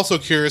 I'm also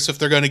curious if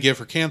they're going to give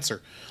her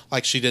cancer,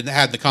 like she didn't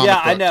have in the comic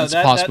book. Yeah, I know.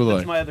 That's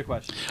my other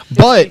question.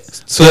 But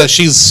so that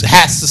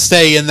has to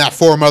stay in that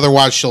form,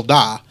 otherwise she'll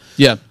die.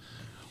 Yeah.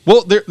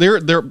 Well,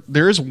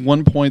 there is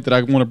one point that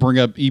I want to bring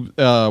up.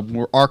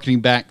 We're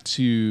arcing back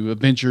to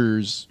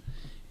Avengers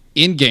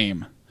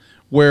Endgame,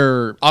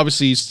 where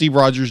obviously Steve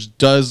Rogers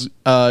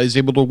is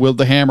able to wield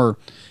the hammer,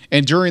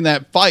 and during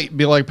that fight,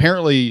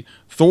 apparently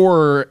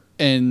Thor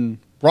and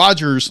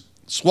Rogers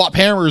swap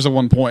hammers at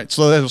one point,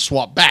 so they have to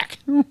swap back.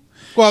 Well,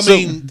 I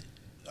mean,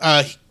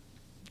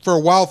 for a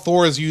while,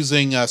 Thor is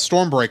using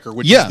Stormbreaker,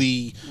 which is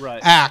the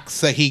axe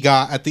that he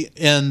got at the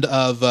end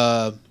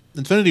of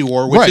Infinity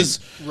War, which is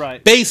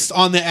based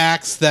on the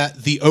axe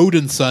that the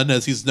Odin son,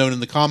 as he's known in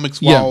the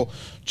comics, while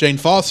Jane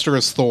Foster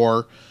as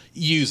Thor,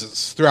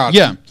 uses throughout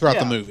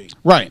the movie.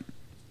 Right.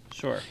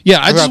 Sure.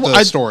 Yeah,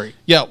 the story.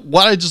 Yeah,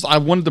 I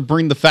wanted to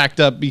bring the fact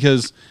up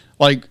because,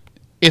 like,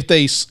 if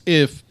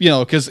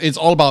because it's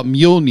all about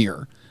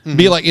Mjolnir, and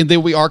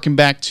then we arcing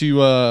back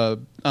to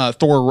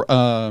Thor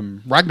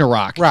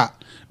Ragnarok, right?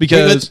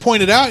 Because it's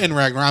pointed out in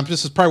Ragnarok.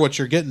 This is probably what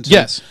you're getting to.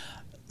 Yes,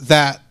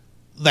 that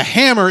the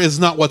hammer is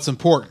not what's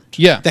important.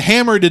 Yeah, the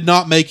hammer did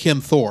not make him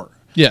Thor.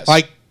 Yes,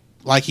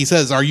 like he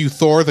says, "Are you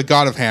Thor, the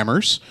god of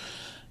hammers?"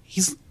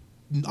 He's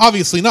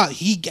obviously not.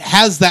 He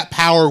has that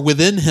power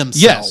within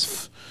himself.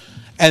 Yes.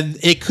 And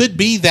it could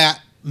be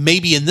that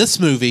maybe in this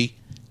movie,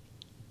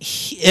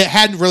 it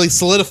hadn't really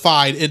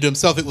solidified into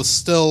himself. It was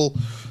still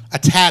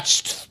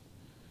attached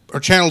or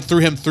channeled through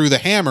him through the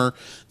hammer.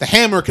 The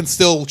hammer can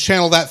still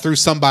channel that through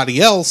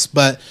somebody else,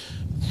 but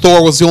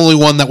Thor was the only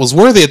one that was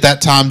worthy at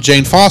that time.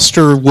 Jane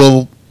Foster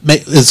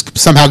is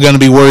somehow going to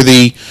be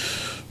worthy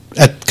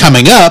at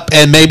coming up,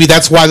 and maybe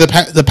that's why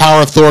the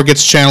power of Thor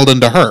gets channeled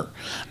into her.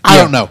 I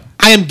don't know.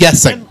 I am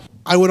guessing.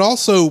 I would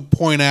also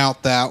point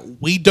out that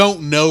we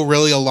don't know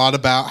really a lot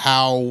about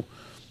how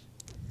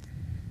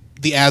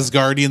the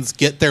Asgardians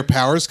get their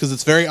powers, because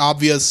it's very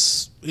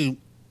obvious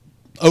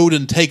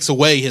Odin takes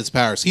away his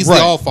powers. He's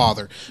the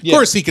All-Father. Of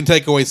course he can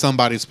take away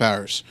somebody's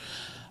powers.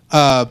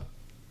 And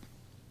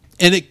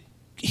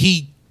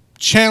he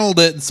channeled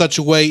it in such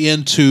a way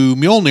into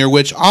Mjolnir,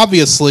 which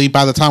obviously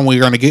by the time we're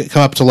going to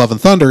come up to Love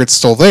and Thunder, it's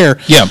still there.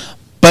 Yeah.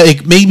 But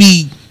it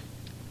maybe,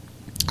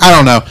 I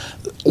don't know.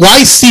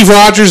 Why Steve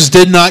Rogers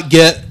did not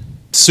get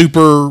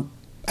super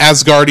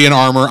Asgardian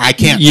armor, I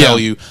can't tell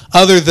you.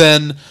 Other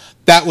than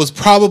that was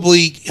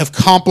probably have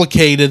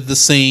complicated the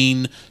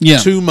scene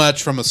too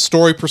much from a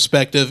story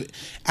perspective.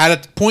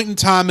 At a point in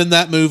time in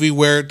that movie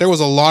where there was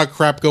a lot of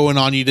crap going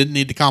on, you didn't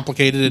need to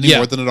complicate it any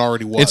more than it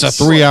already was. It's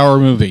a 3-hour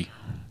movie.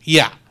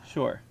 Yeah.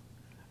 Sure.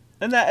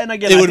 And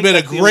again, it would have been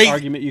a great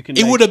argument you can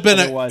it make. Would have been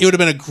it would have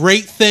been a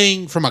great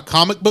thing from a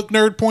comic book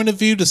nerd point of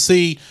view to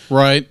see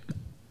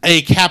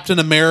a Captain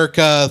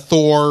America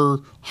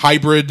Thor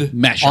hybrid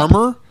mashup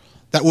armor.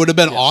 That would have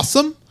been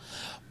awesome.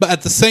 But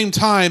at the same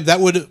time, that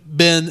would have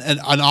been an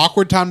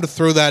awkward time to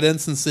throw that in,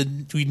 since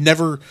we'd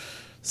never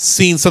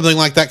seen something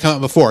like that come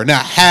up before. Now,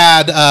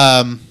 had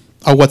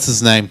what's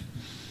his name?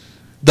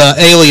 The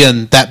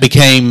alien that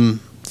became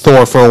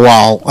Thor for a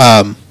while.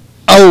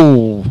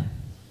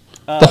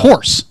 The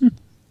horse.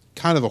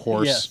 Kind of a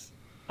horse.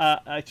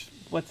 Yes.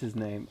 What's his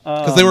name?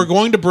 Because they were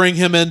going to bring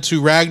him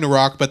into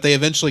Ragnarok, but they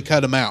eventually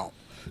cut him out.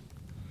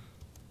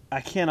 I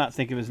cannot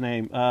think of his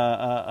name.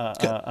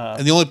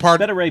 And the only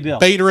part, Beta Ray Bill.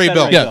 Beta Ray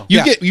Bill. Yeah,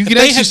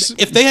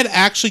 if they had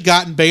actually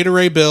gotten Beta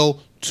Ray Bill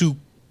to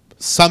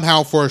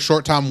somehow for a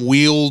short time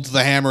wield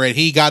the hammer and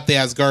he got the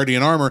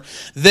Asgardian armor,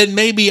 then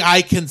maybe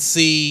I can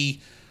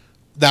see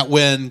that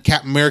when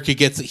Captain America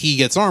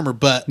gets armor.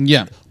 But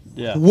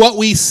what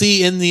we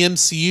see in the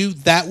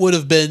MCU, that would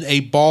have been a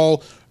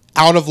ball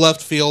out of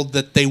left field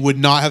that they would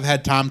not have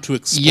had time to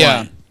explain.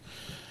 Yeah.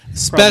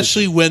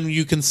 Especially when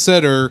you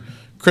consider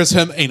Chris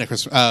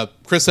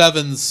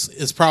Evans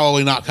is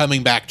probably not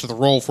coming back to the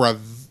role for a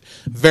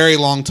very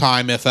long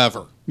time, if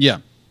ever. Yeah.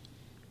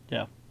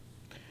 Yeah.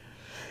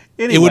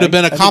 Anyway, it would have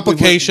been a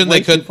complication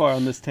they could. Too far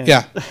on this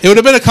tangent. Yeah, it would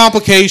have been a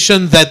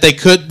complication that they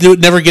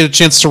would never get a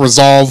chance to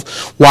resolve.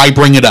 Why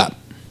bring it up?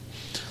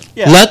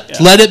 Yeah,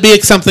 let it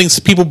be something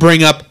people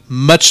bring up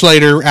much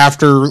later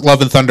after Love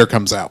and Thunder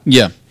comes out.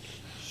 Yeah.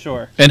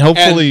 Sure. And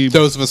hopefully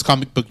those of us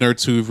comic book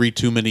nerds who read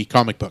too many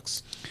comic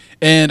books.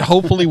 And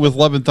hopefully with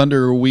Love and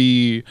Thunder,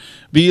 we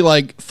be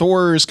like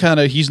Thor's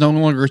he's no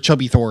longer a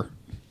chubby Thor.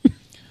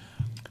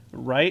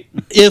 Right?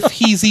 If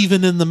he's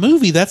even in the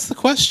movie, that's the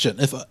question.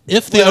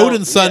 If the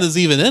Odin son is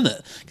even in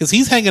it. Because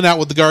he's hanging out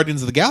with the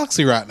Guardians of the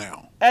Galaxy right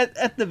now.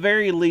 At the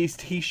very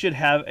least, he should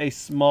have a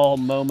small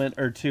moment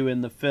or two in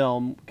the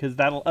film. Because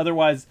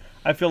otherwise,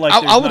 I feel like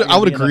I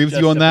would agree with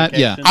you on that.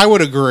 Yeah, I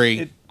would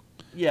agree.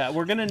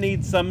 We're going to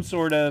need some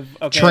sort of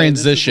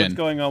transition. This is what's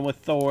going on with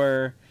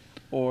Thor.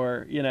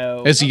 Or,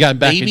 has he gotten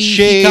back in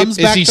shape? He comes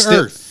back to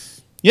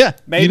Earth. Yeah,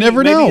 maybe, you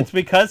never maybe know. it's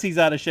because he's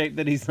out of shape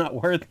that he's not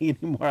worthy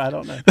anymore. I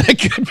don't know. That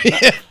could be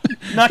it.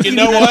 Not You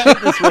know what?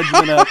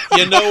 Up.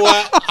 You know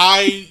what?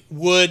 I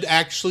would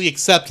actually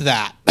accept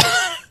that.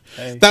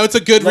 Hey. That was a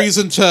good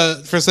reason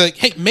for saying,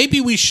 hey, maybe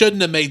we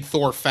shouldn't have made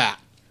Thor fat.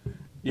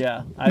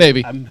 Yeah,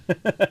 maybe.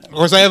 Of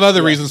course, I have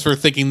other reasons for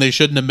thinking they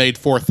shouldn't have made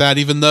Thor fat,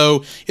 even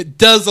though it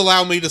does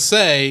allow me to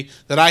say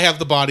that I have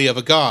the body of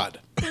a god.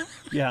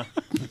 Yeah,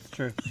 that's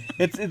true.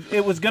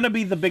 It was going to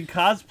be the big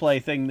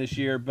cosplay thing this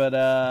year, but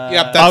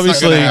yep, that's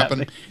obviously not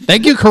going to happen.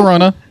 Thank you,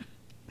 Corona.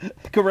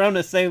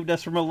 Corona saved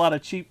us from a lot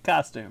of cheap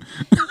costumes.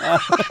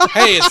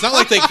 Hey, it's not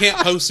like they can't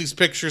post these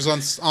pictures on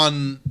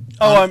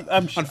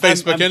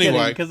Facebook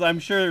anyway. Because I'm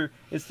sure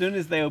as soon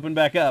as they open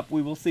back up,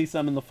 we will see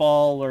some in the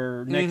fall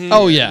or next year.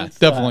 Oh yeah,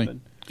 definitely.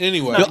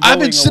 Anyway, I've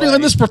been sitting on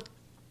this for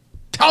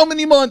how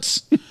many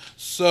months?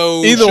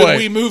 So Either should way,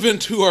 we move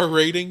into our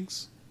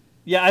ratings?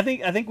 Yeah, I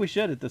think we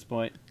should at this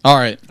point. All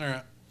right.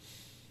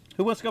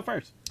 Who wants to go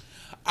first?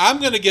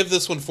 I'm going to give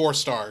this one 4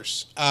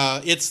 stars.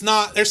 It's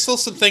not. There's still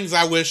some things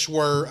I wish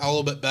were a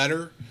little bit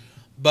better,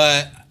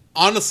 but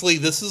honestly,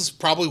 this is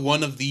probably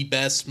one of the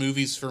best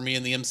movies for me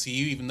in the MCU.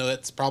 Even though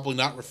it's probably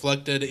not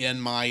reflected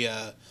in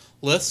my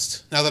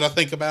list. Now that I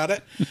think about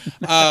it,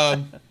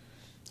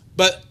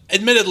 but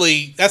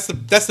admittedly, that's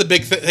the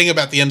big thing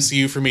about the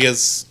MCU for me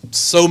is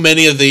so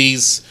many of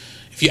these.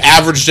 If you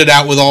averaged it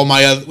out with all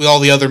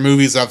the other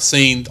movies I've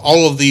seen,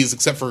 all of these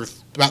except for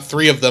about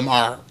 3 of them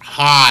are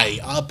high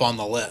up on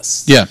the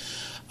list. Yeah.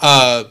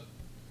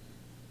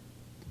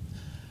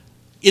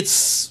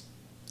 It's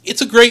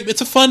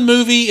a fun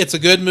movie. It's a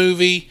good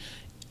movie.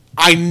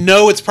 I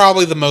know it's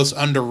probably the most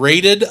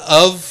underrated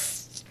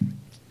of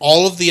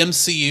all of the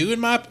MCU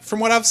from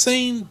what I've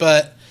seen,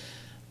 but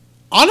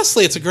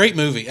honestly, it's a great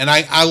movie, and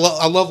I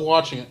love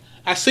watching it.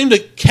 I seem to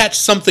catch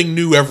something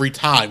new every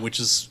time,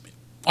 which is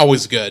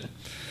always good.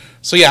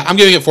 So yeah, I'm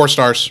giving it 4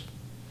 stars.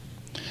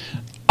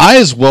 I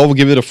as well will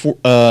give it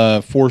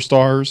a 4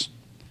 stars.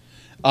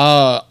 When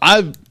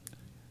I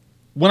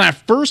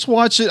first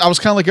watched it, I was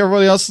kind of like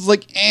everybody else. It's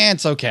like,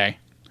 it's okay.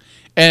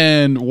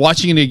 And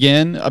watching it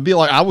again, I'd be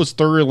like, I was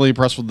thoroughly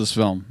impressed with this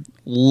film.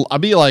 I'd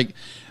be like,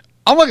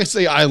 I'm not gonna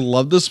say I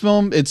love this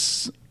film.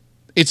 It's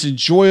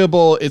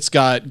enjoyable. It's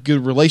got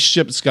good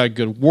relationship. It's got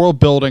good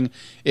world building.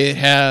 It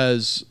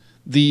has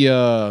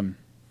the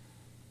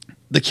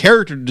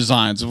character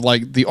designs of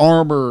like the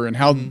armor and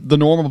how the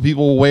normal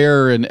people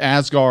wear in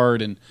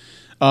Asgard, and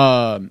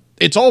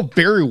it's all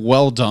very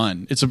well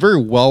done. It's a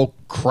very well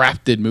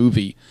crafted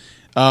movie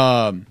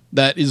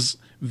that is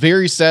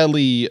very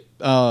sadly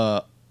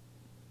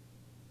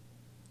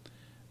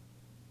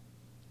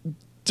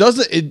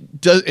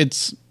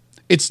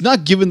it's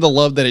not given the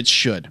love that it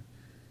should.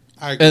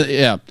 I agree.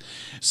 Yeah.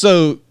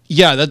 So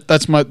yeah,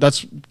 that's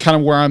kind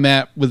of where I'm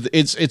at with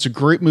it's a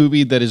great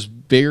movie that is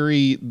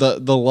very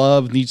the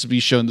love needs to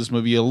be shown in this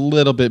movie a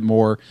little bit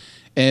more,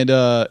 and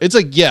it's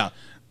like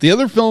the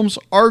other films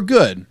are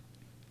good.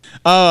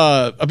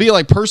 I'd be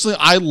like personally,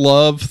 I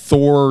love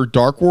Thor: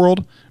 Dark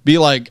World. We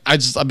all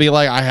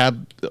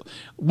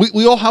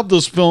have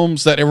those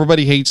films that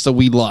everybody hates that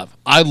we love.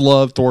 I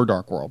love Thor: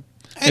 Dark World.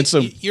 Hey, and so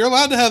you're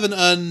allowed to have an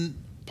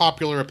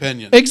unpopular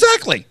opinion.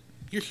 Exactly.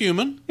 You're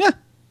human. Yeah.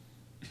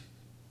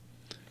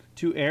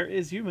 To err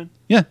is human.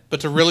 Yeah.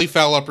 But to really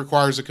foul up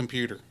requires a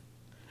computer.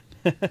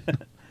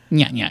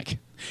 Nyak.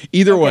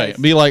 Either way,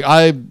 be like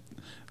I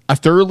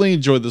thoroughly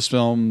enjoyed this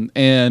film,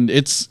 and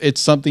it's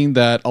something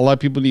that a lot of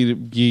people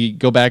need to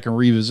go back and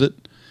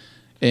revisit.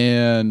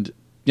 And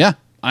yeah,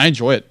 I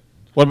enjoy it.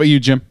 What about you,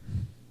 Jim?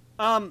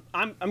 I'm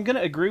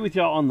gonna agree with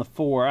y'all on the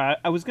 4.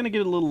 I was gonna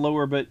get a little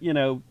lower, but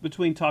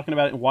between talking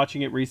about it and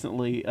watching it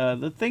recently,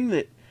 the thing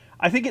that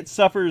I think it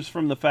suffers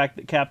from the fact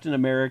that Captain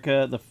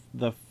America,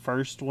 the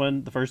first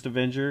one, the first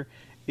Avenger,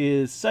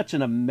 is such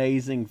an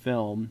amazing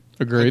film.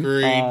 Agreed.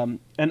 And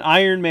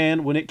Iron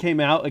Man, when it came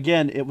out,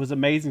 again, it was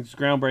amazing. It was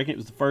groundbreaking. It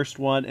was the first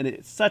one, and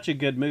it's such a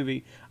good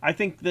movie. I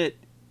think that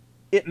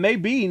it may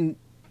be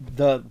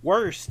the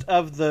worst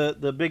of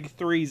the big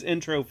three's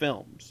intro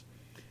films.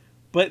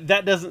 But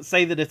that doesn't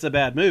say that it's a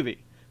bad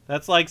movie.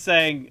 That's like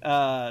saying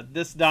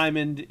this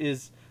diamond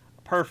is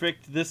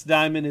perfect, this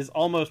diamond is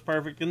almost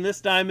perfect, and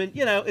this diamond,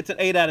 it's an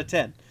 8 out of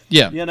 10.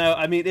 Yeah.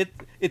 I mean,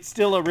 it's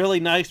still a really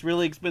nice,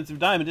 really expensive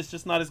diamond. It's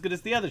just not as good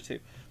as the other two.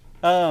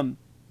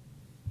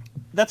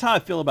 That's how I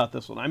feel about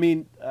this one. I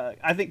mean,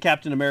 I think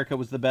Captain America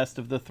was the best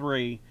of the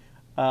 3.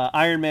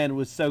 Iron Man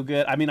was so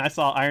good. I mean, I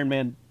saw Iron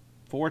Man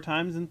 4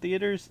 times in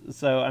theaters.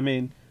 So, I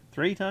mean,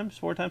 3 times,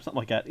 4 times, something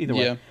like that. Either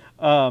way.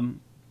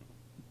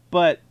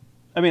 But,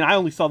 I mean, I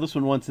only saw this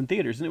one once in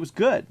theaters, and it was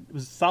good. It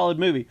was a solid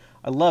movie.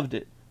 I loved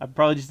it. I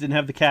probably just didn't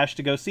have the cash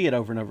to go see it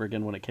over and over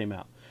again when it came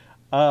out.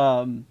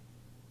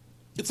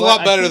 It's a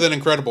lot better than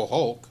Incredible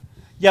Hulk.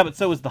 Yeah, but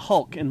so is the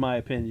Hulk, in my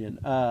opinion.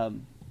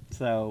 Everything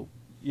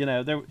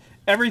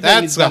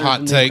That's is better a hot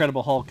than the take.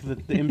 Incredible Hulk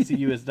that the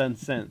MCU has done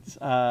since.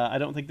 I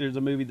don't think there's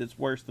a movie that's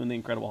worse than the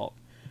Incredible Hulk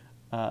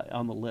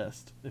on the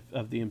list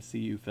of the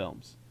MCU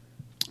films.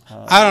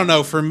 I don't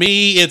know. For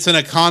me, it's in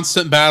a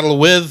constant battle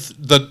with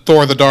the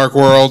Thor: The Dark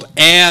World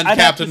and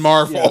Captain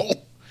Marvel. Yeah.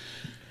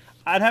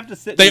 I'd have to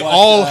sit. They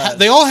all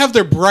have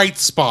their bright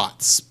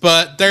spots,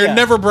 but they're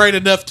never bright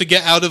enough to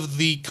get out of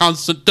the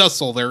constant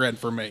tussle they're in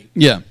for me.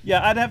 Yeah,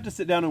 I'd have to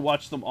sit down and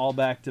watch them all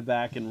back to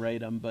back and rate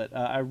them. But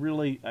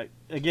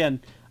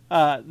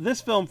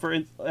this film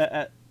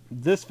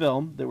this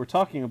film that we're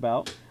talking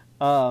about,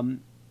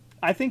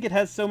 I think it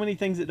has so many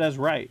things it does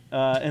right,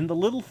 and the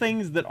little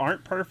things that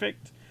aren't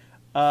perfect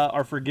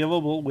are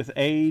forgivable with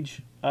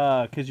age,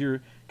 because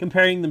you're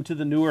comparing them to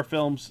the newer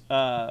films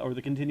or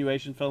the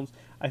continuation films.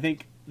 I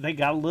think they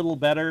got a little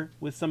better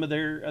with some of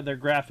their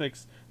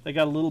graphics. They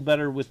got a little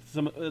better with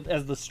some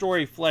as the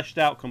story fleshed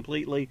out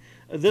completely.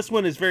 This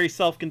one is very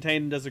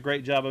self-contained and does a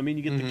great job. I mean,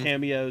 you get the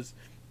cameos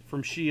from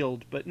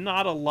S.H.I.E.L.D., but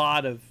not a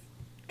lot of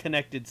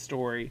connected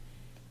story.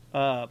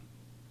 But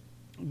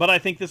I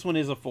think this one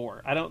is a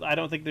 4. I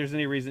don't think there's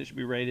any reason it should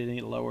be rated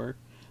any lower.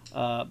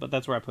 But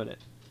that's where I put it.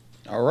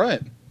 All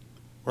right.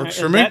 Works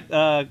for me.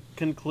 That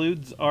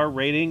concludes our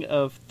rating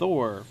of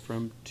Thor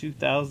from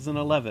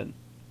 2011.